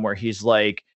Dom where he's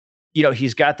like,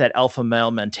 he's got that alpha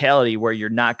male mentality where you're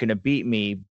not gonna beat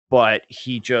me, but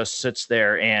he just sits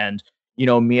there and,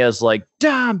 Mia's like,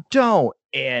 "Dom, don't,"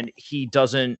 and he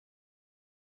doesn't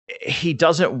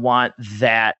want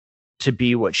that to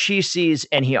be what she sees,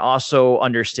 and he also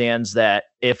understands that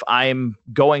if I'm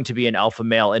going to be an alpha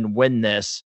male and win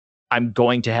this, I'm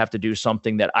going to have to do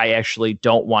something that I actually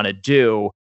don't want to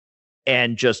do.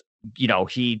 And just,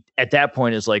 he at that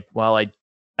point is like, well,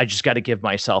 I just got to give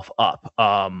myself up.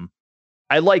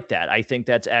 I like that. I think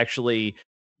that's actually,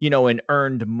 an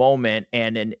earned moment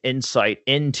and an insight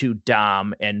into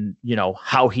Dom and,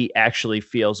 how he actually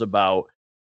feels about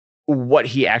what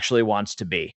he actually wants to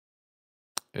be.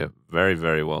 Yeah, very,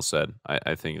 very well said.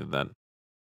 I think that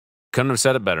couldn't have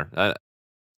said it better.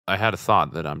 I had a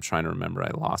thought that I'm trying to remember. I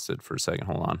lost it for a second.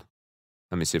 Hold on.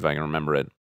 Let me see if I can remember it.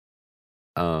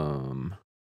 Um.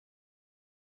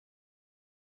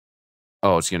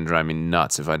 Oh, it's gonna drive me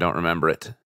nuts if I don't remember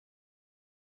it.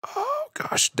 Oh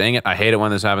gosh, dang it! I hate it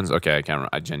when this happens. Okay, I can't.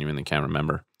 I genuinely can't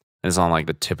remember. And it's on like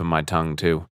the tip of my tongue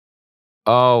too.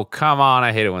 Oh come on!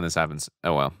 I hate it when this happens.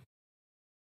 Oh well,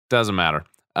 doesn't matter.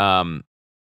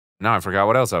 Now I forgot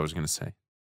what else I was gonna say.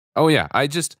 Oh yeah,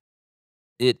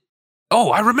 it. Oh,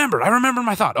 I remembered. I remembered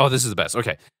my thought. Oh, this is the best.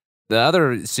 Okay. The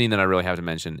other scene that I really have to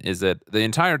mention is that the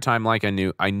entire time, like I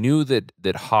knew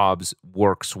that Hobbs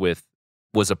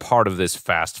was a part of this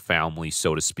fast family,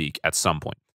 so to speak, at some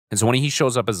point. And so when he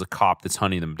shows up as a cop that's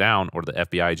hunting them down, or the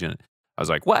FBI agent, I was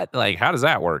like, what? Like, how does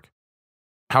that work?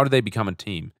 How do they become a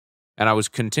team? And I was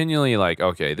continually like,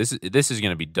 okay, this is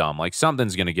going to be dumb. Like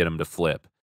something's going to get them to flip.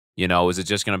 Is it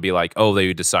just going to be like, oh,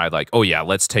 they decide like, oh yeah,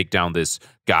 let's take down this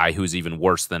guy who's even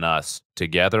worse than us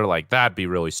together? Like that'd be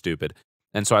really stupid.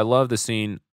 And so I love the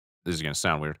scene. This is going to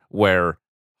sound weird, where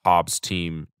Hobbs'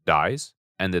 team dies,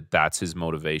 and that's his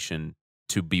motivation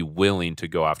to be willing to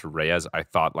go after Reyes. I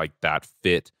thought like that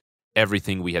fit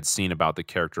everything we had seen about the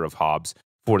character of Hobbs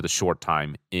for the short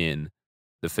time in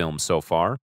the film so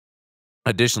far.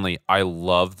 Additionally, I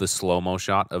love the slow-mo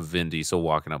shot of Vin Diesel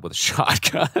walking up with a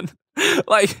shotgun.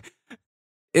 Like,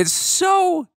 it's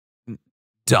so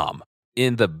dumb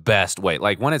in the best way.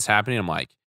 Like, when it's happening, I'm like,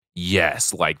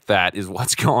 yes, like, that is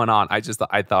what's going on. I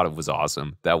thought it was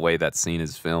awesome, that way that scene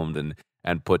is filmed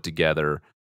and put together.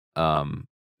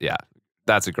 Yeah,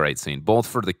 that's a great scene, both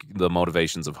for the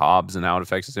motivations of Hobbs and how it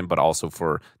affects him, but also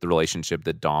for the relationship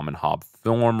that Dom and Hobb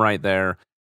form right there.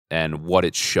 and what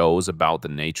it shows about the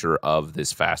nature of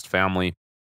this fast family.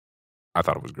 I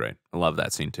thought it was great. I love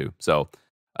that scene too. So,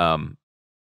 um,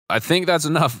 I think that's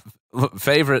enough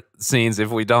favorite scenes. If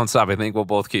we don't stop, I think we'll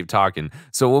both keep talking.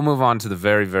 So we'll move on to the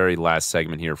very, very last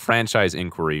segment here, franchise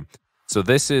inquiry. So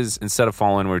this is, instead of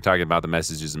following, we're talking about the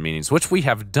messages and meanings, which we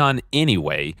have done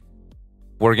anyway.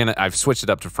 I've switched it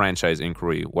up to franchise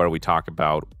inquiry, where we talk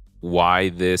about why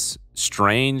this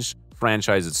strange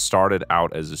franchise that started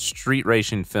out as a street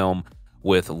racing film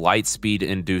with light speed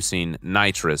inducing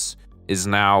nitrous is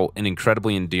now an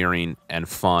incredibly endearing and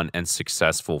fun and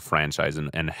successful franchise,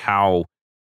 and how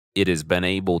it has been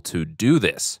able to do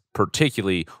this,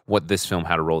 particularly what this film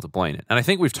had a role to play in it. And I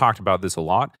think we've talked about this a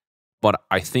lot, but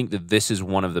I think that this is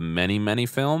one of the many, many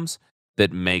films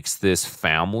that makes this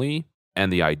family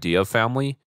and the idea of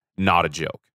family not a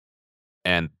joke.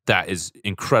 And that is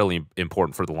incredibly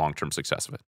important for the long-term success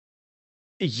of it.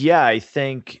 Yeah, I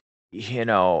think,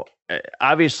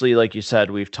 obviously, like you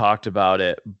said, we've talked about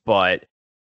it, but,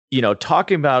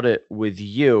 talking about it with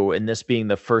you and this being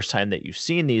the first time that you've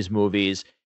seen these movies,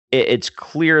 it's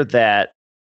clear that,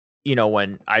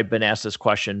 when I've been asked this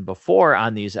question before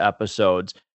on these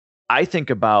episodes, I think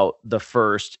about the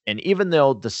first, and even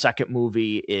though the second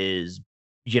movie is,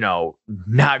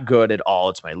 not good at all,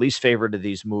 it's my least favorite of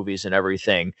these movies and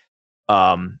everything.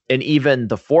 And even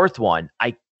the fourth one,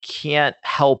 I can't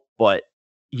help but,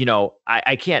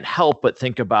 I can't help but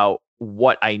think about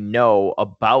what I know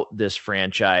about this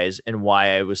franchise and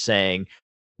why I was saying,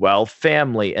 well,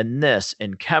 family and this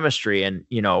and chemistry and,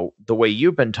 the way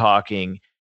you've been talking.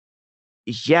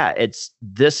 Yeah,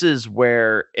 this is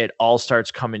where it all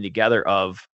starts coming together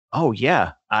of, oh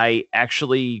yeah, I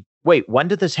actually, wait, when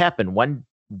did this happen? When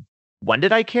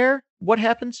did I care? What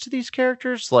happens to these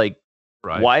characters? Like,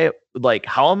 Right. why, like,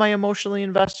 how am I emotionally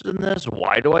invested in this?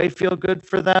 Why do I feel good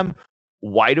for them?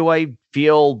 Why do I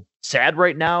feel sad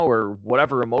right now, or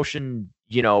whatever emotion,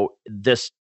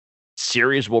 this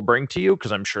series will bring to you?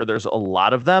 Because I'm sure there's a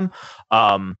lot of them.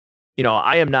 I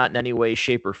am not in any way,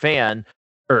 shape, or fan,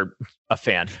 or a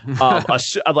fan.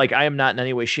 Like, I am not in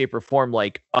any way, shape, or form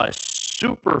like a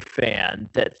super fan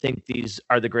that think these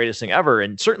are the greatest thing ever.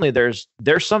 And certainly there's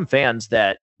some fans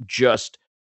that just,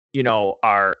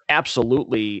 are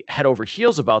absolutely head over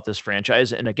heels about this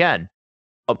franchise. And again,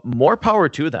 more power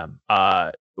to them.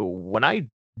 When I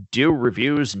do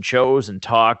reviews and shows and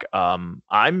talk,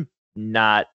 I'm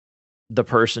not the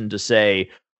person to say,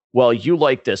 well, you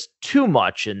like this too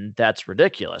much and that's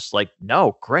ridiculous. Like,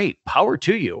 no, great, power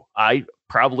to you. I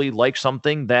probably like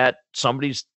something that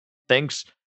somebody thinks,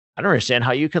 I don't understand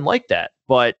how you can like that,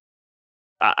 but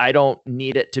I don't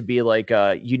need it to be like,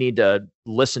 you need to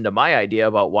listen to my idea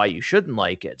about why you shouldn't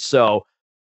like it. So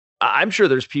I'm sure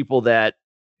there's people that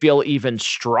feel even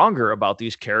stronger about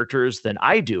these characters than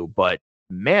I do, but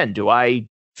man, do I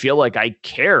feel like I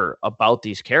care about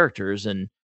these characters. And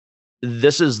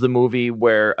this is the movie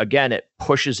where, again, it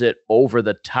pushes it over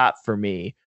the top for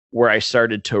me, where I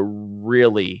started to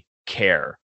really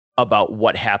care about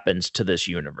what happens to this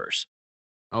universe.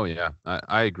 Oh yeah,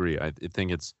 I agree. I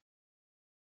think it's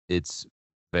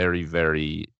very,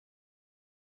 very.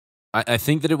 I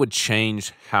think that it would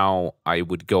change how I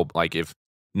would go. Like, if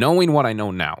knowing what I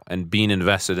know now and being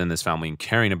invested in this family and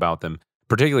caring about them,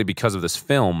 particularly because of this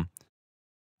film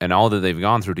and all that they've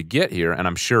gone through to get here, and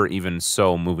I'm sure even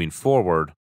so moving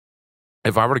forward,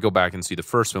 if I were to go back and see the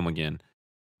first film again,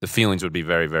 the feelings would be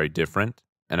very, very different.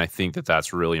 And I think that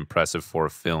that's really impressive for a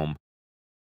film,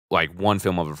 like one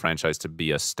film of a franchise, to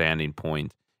be a standing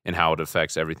point in how it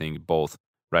affects everything, both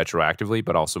retroactively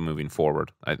but also moving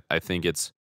forward. I think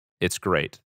it's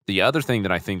great. The other thing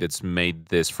that I think that's made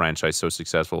this franchise so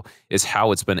successful is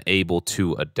how it's been able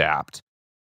to adapt.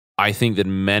 I think that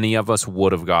many of us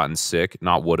would have gotten sick,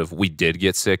 not would have, we did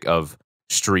get sick of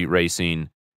street racing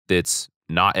that's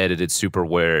not edited super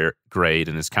great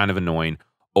and is kind of annoying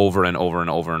over and over and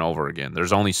over and over again.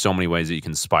 There's only so many ways that you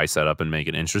can spice that up and make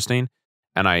it interesting.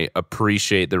 And I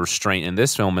appreciate the restraint in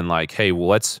this film and like, hey, well,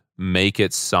 let's make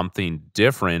it something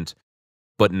different,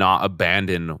 but not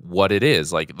abandon what it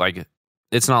is. Like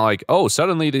it's not like, oh,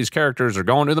 suddenly these characters are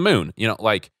going to the moon.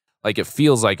 Like it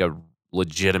feels like a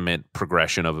legitimate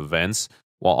progression of events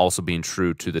while also being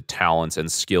true to the talents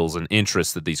and skills and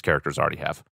interests that these characters already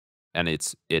have. And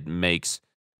it makes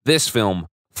this film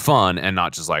fun and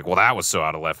not just like, well, that was so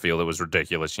out of left field, it was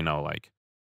ridiculous, so.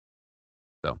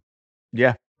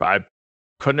 Yeah, I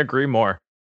couldn't agree more.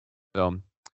 So,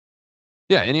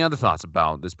 yeah, any other thoughts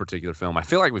about this particular film? I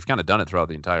feel like we've kind of done it throughout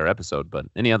the entire episode, but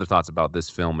any other thoughts about this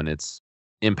film and its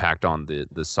impact on the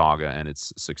saga and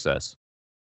its success?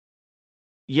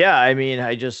 Yeah, I mean,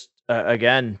 I just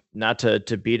again, not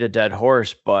to beat a dead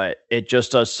horse, but it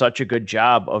just does such a good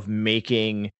job of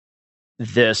making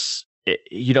this,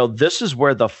 this is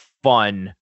where the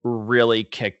fun really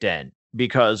kicked in,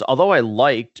 because although I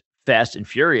liked Fast and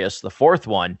Furious, the fourth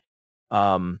one,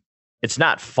 um, it's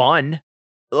not fun.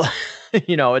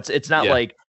 It's not Yeah.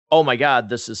 like, oh my God,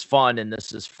 this is fun and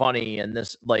this is funny and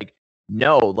this, like,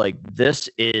 no, like, this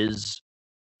is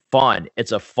fun.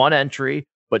 It's a fun entry,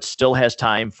 but still has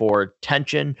time for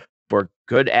tension, for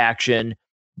good action,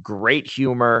 great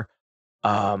humor.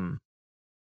 Um,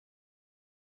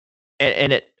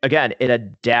 and it, again, it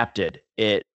adapted.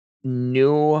 It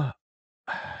knew,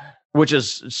 which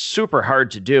is super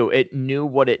hard to do. It knew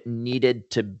what it needed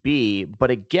to be, but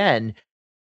again,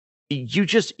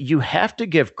 you have to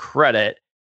give credit,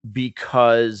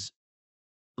 because,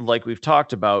 like we've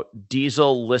talked about,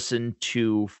 Diesel listened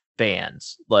to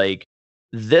fans. Like,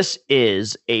 this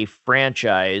is a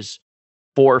franchise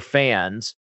for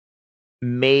fans,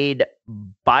 made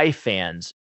by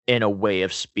fans, in a way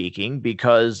of speaking,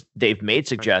 because they've made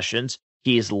suggestions.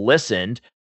 He's listened.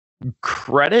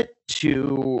 Credit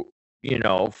to,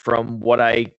 from what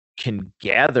I can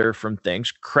gather from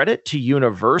things, credit to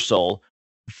Universal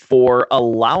for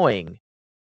allowing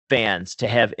fans to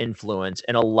have influence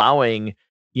and allowing,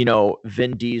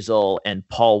 Vin Diesel and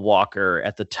Paul Walker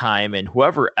at the time and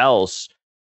whoever else,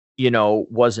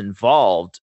 was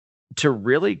involved, to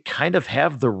really kind of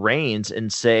have the reins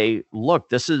and say, look,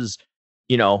 this is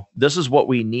what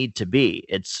we need to be.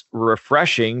 It's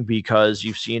refreshing, because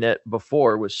you've seen it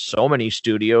before with so many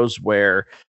studios where,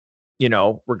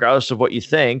 regardless of what you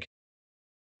think,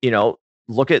 you know,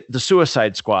 look at the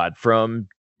Suicide Squad from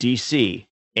DC,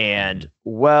 and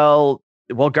well,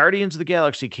 Guardians of the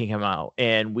Galaxy came out,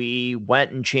 and we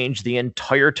went and changed the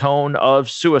entire tone of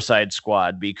Suicide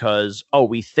Squad because, oh,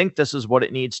 we think this is what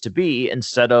it needs to be,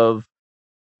 instead of,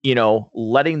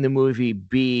 letting the movie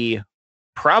be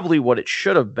probably what it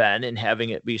should have been and having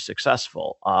it be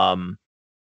successful.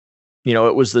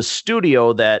 It was the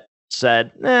studio that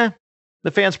said,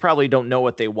 the fans probably don't know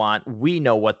what they want. We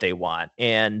know what they want.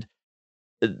 And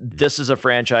this is a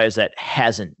franchise that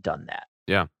hasn't done that.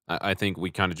 Yeah. I think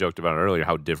we kind of joked about it earlier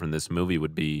how different this movie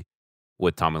would be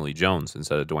with Tommy Lee Jones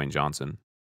instead of Dwayne Johnson.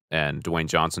 And Dwayne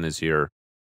Johnson is here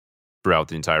throughout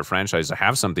the entire franchise to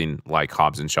have something like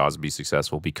Hobbs and Shaw's be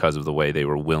successful because of the way they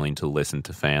were willing to listen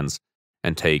to fans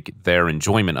and take their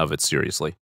enjoyment of it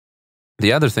seriously.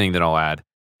 The other thing that I'll add,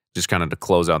 just kind of to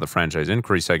close out the franchise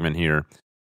inquiry segment here,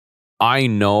 I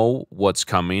know what's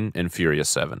coming in Furious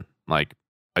 7. Like,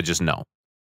 I just know.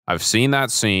 I've seen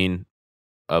that scene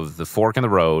of the fork in the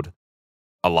road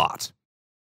a lot.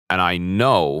 And I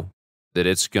know that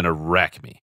it's going to wreck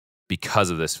me because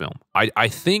of this film. I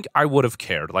think I would have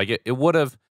cared. Like, it would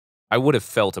have, I would have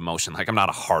felt emotion. Like, I'm not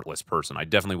a heartless person. I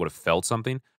definitely would have felt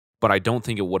something, but I don't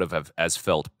think it would have as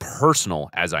felt personal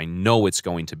as I know it's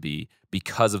going to be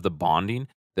because of the bonding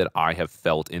that I have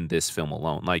felt in this film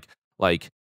alone. Like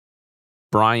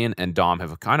Brian and Dom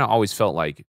have kind of always felt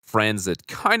like friends that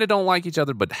kind of don't like each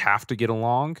other but have to get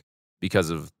along because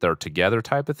of their together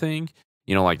type of thing.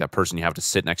 Like that person you have to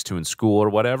sit next to in school or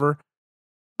whatever.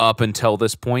 Up until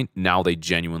this point, now they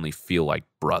genuinely feel like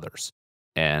brothers.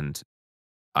 And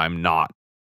I'm not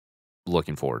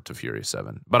looking forward to Furious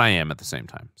 7, but I am at the same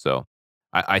time. So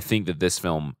I think that this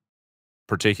film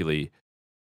particularly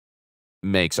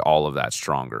makes all of that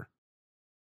stronger.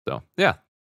 So, yeah.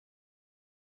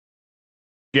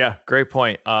 Yeah, great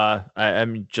point.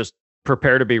 I'm just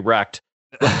prepare to be wrecked.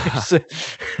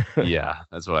 Yeah,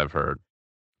 that's what I've heard.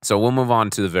 So we'll move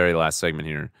on to the very last segment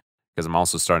here because I'm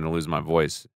also starting to lose my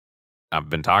voice. I've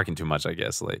been talking too much, I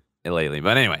guess, lately.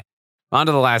 But anyway, on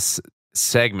to the last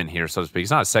segment here, so to speak.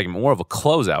 It's not a segment, more of a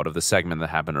closeout of the segment that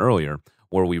happened earlier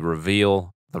where we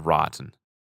reveal the rotten.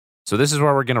 So this is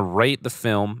where we're going to rate the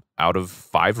film out of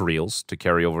 5 reels to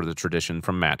carry over the tradition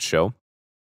from Matt's show.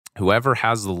 Whoever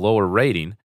has the lower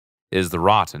rating is the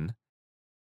rotten,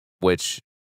 which,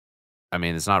 I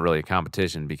mean, it's not really a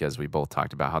competition because we both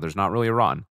talked about how there's not really a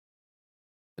rotten.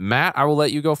 Matt, I will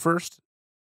let you go first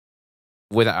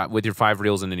with your 5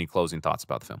 reels and any closing thoughts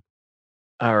about the film.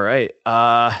 All right.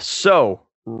 So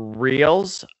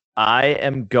reels, I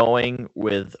am going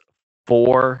with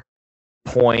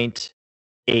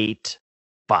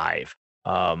 4.85.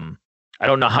 I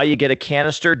don't know how you get a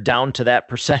canister down to that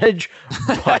percentage,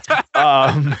 but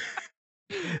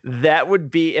that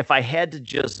would be, if I had to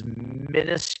just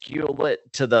minuscule it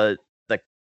to the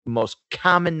most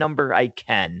common number I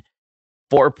can,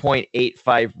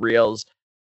 4.85 reels.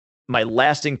 My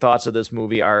lasting thoughts of this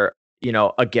movie are,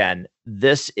 again,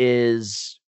 this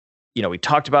is, we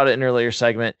talked about it in an earlier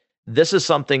segment. This is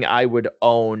something I would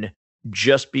own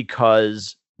just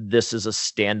because this is a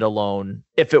standalone.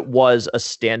 If it was a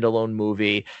standalone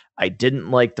movie, I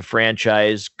didn't like the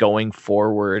franchise going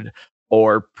forward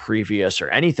or previous or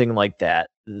anything like that.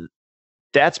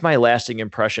 That's my lasting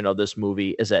impression of this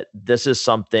movie, is that this is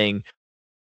something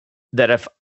that if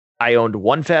I owned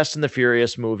one Fast and the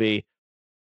Furious movie,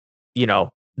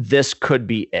 this could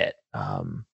be it.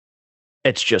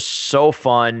 It's just so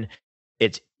fun.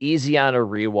 It's easy on a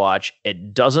rewatch.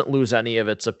 It doesn't lose any of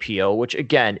its appeal, which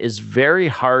again is very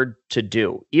hard to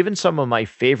do. Even some of my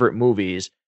favorite movies,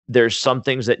 there's some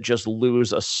things that just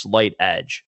lose a slight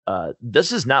edge.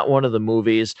 This is not one of the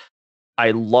movies.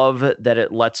 I love that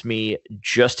it lets me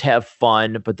just have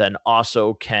fun, but then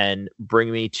also can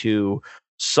bring me to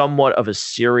somewhat of a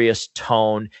serious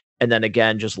tone. And then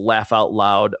again, just laugh out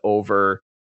loud over,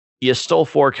 you stole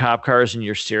 4 cop cars and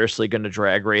you're seriously going to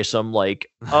drag race them. Like,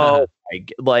 oh,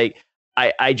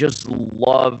 I just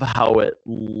love how it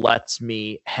lets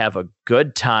me have a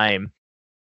good time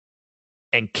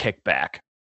and kick back.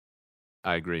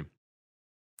 I agree.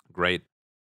 Great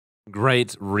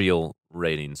real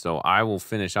rating. So I will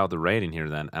finish out the rating here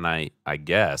then, and I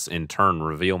guess in turn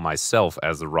reveal myself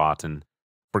as the rotten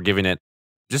for giving it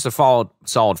just a solid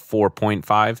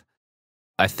 4.5.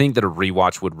 I think that a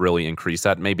rewatch would really increase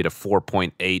that, maybe to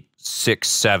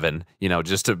 4.867,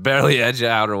 just to barely edge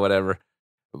out or whatever.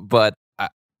 But,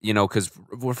 because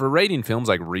for rating films,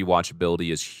 like,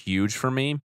 rewatchability is huge for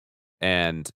me.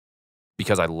 And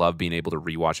because I love being able to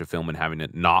rewatch a film and having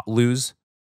it not lose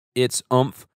its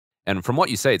oomph. And from what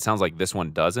you say, it sounds like this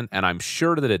one doesn't. And I'm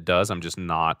sure that it does. I'm just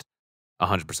not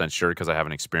 100% sure because I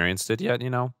haven't experienced it yet,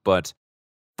 But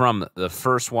from the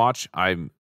first watch,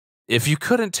 if you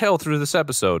couldn't tell through this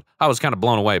episode, I was kind of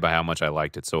blown away by how much I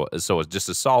liked it. So it's just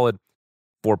a solid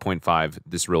 4.5.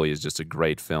 This really is just a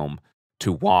great film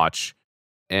to watch.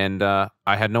 And I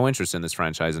had no interest in this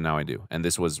franchise, and now I do. And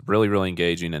this was really, really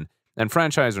engaging. And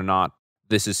franchise or not,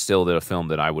 this is still the film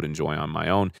that I would enjoy on my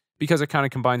own because it kind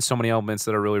of combines so many elements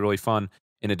that are really, really fun,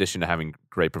 in addition to having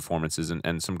great performances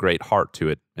and some great heart to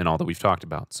it and all that we've talked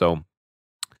about. So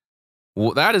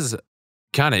that is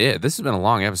kind of it. This has been a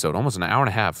long episode, almost an hour and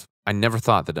a half. I never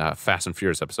thought that a Fast and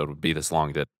Furious episode would be this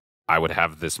long, that I would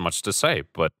have this much to say,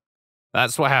 but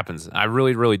that's what happens. I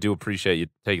really, really do appreciate you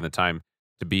taking the time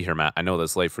to be here, Matt. I know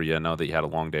that's late for you. I know that you had a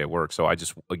long day at work. So I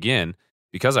just, again,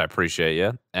 because I appreciate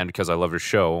you and because I love your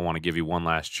show, I want to give you one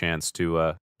last chance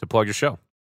to plug your show.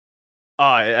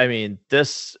 I mean,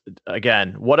 this,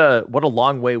 again, what a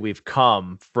long way we've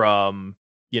come from,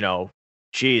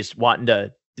 wanting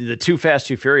to do the Too Fast,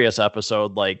 Too Furious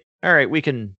episode. Like, all right, we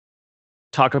can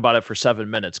talk about it for 7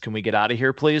 minutes. Can we get out of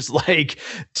here, please?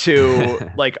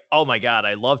 To oh my God,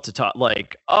 I love to talk.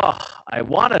 I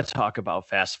want to talk about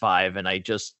Fast Five, and I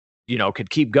just,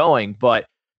 could keep going. But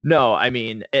no, I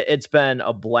mean, it's been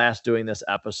a blast doing this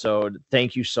episode.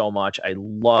 Thank you so much. I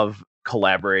love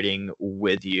collaborating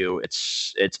with you.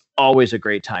 It's always a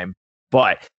great time.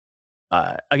 But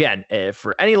again,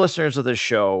 for any listeners of this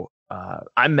show,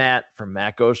 I'm Matt from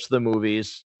Matt Goes to the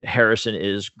Movies. Harrison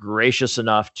is gracious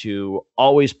enough to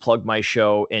always plug my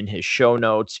show in his show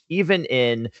notes, even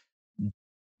in,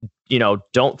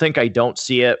 Don't Think I Don't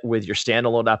See It with your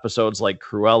standalone episodes like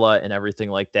Cruella and everything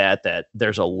like that, that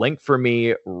there's a link for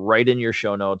me right in your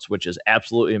show notes, which is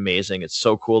absolutely amazing. It's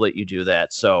so cool that you do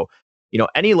that. So,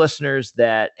 any listeners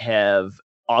that have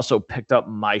also picked up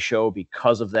my show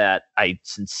because of that, I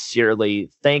sincerely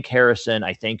thank Harrison.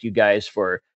 I thank you guys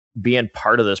for being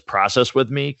part of this process with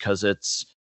me, because it's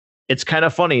kind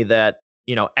of funny that,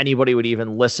 anybody would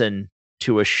even listen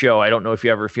to a show. I don't know if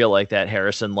you ever feel like that,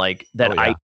 Harrison, that. Oh,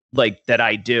 yeah. That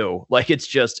I do.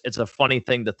 It's a funny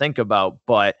thing to think about,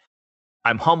 but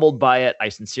I'm humbled by it. I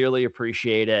sincerely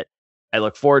appreciate it. I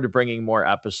look forward to bringing more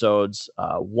episodes.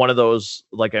 One of those,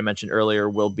 like I mentioned earlier,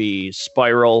 will be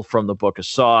Spiral from the Book of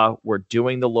Saw. We're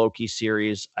doing the Loki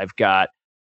series. I've got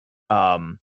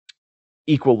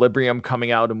Equilibrium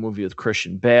coming out, a movie with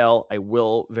Christian Bale. I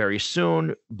will very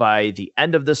soon, by the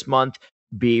end of this month,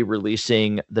 be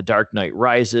releasing The Dark Knight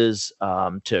Rises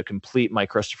to complete my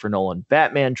Christopher Nolan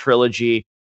Batman trilogy.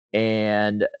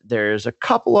 And there's a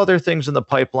couple other things in the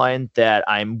pipeline that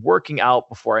I'm working out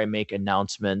before I make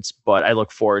announcements, but I look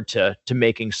forward to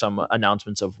making some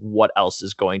announcements of what else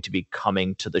is going to be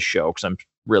coming to the show, because I'm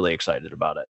really excited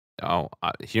about it. Oh,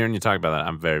 hearing you talk about that,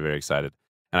 I'm very, very excited.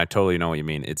 And I totally know what you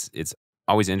mean. It's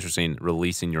always interesting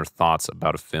releasing your thoughts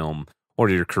about a film or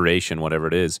your creation, whatever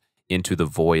it is, into the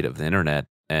void of the internet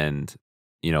and,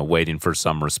 waiting for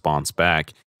some response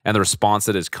back. And the response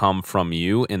that has come from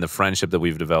you in the friendship that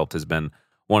we've developed has been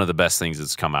one of the best things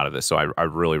that's come out of this. So I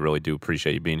really, really do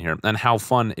appreciate you being here, and how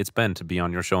fun it's been to be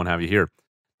on your show and have you here.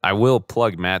 I will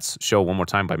plug Matt's show one more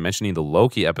time by mentioning the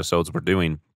Loki episodes we're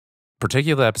doing,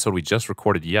 particularly the episode we just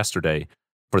recorded yesterday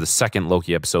for the second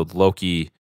Loki episode.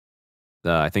 Loki,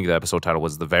 I think the episode title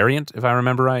was The Variant, if I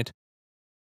remember right.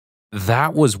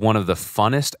 That was one of the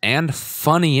funnest and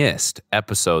funniest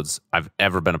episodes I've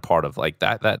ever been a part of. Like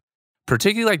that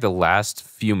particularly like the last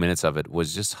few minutes of it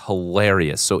was just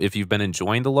hilarious. So if you've been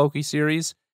enjoying the Loki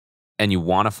series and you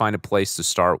want to find a place to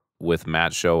start with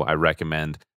Matt's show, I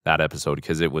recommend that episode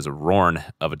because it was a roaring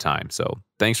of a time. So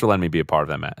thanks for letting me be a part of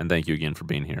that, Matt. And thank you again for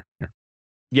being here.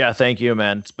 Yeah, thank you,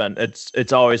 man.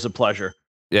 It's always a pleasure.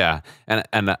 Yeah.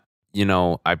 And you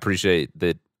know, I appreciate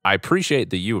that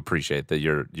you appreciate that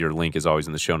your link is always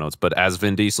in the show notes. But as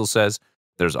Vin Diesel says,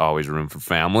 there's always room for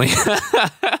family.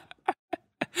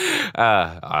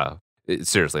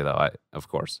 Seriously though, of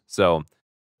course. So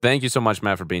thank you so much,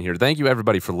 Matt, for being here. Thank you,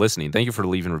 everybody, for listening. Thank you for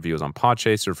leaving reviews on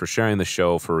Podchaser, for sharing the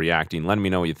show, for reacting, letting me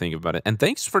know what you think about it. And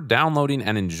thanks for downloading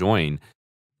and enjoying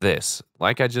this.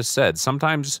 Like I just said,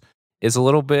 sometimes it's a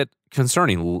little bit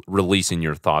concerning releasing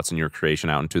your thoughts and your creation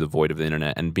out into the void of the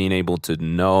internet and being able to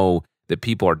know that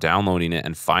people are downloading it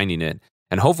and finding it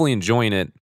and hopefully enjoying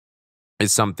it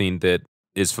is something that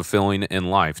is fulfilling in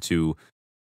life to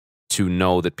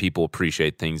know that people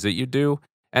appreciate things that you do.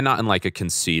 And not in like a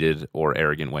conceited or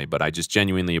arrogant way, but I just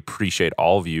genuinely appreciate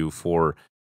all of you for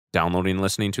downloading and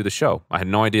listening to the show. I had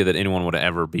no idea that anyone would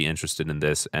ever be interested in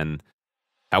this. And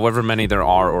however many there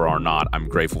are or are not, I'm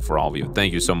grateful for all of you.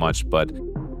 Thank you so much. But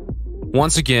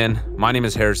once again, my name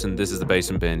is Harrison. This is the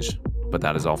Basement Binge. But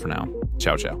that is all for now.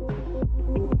 Ciao, ciao.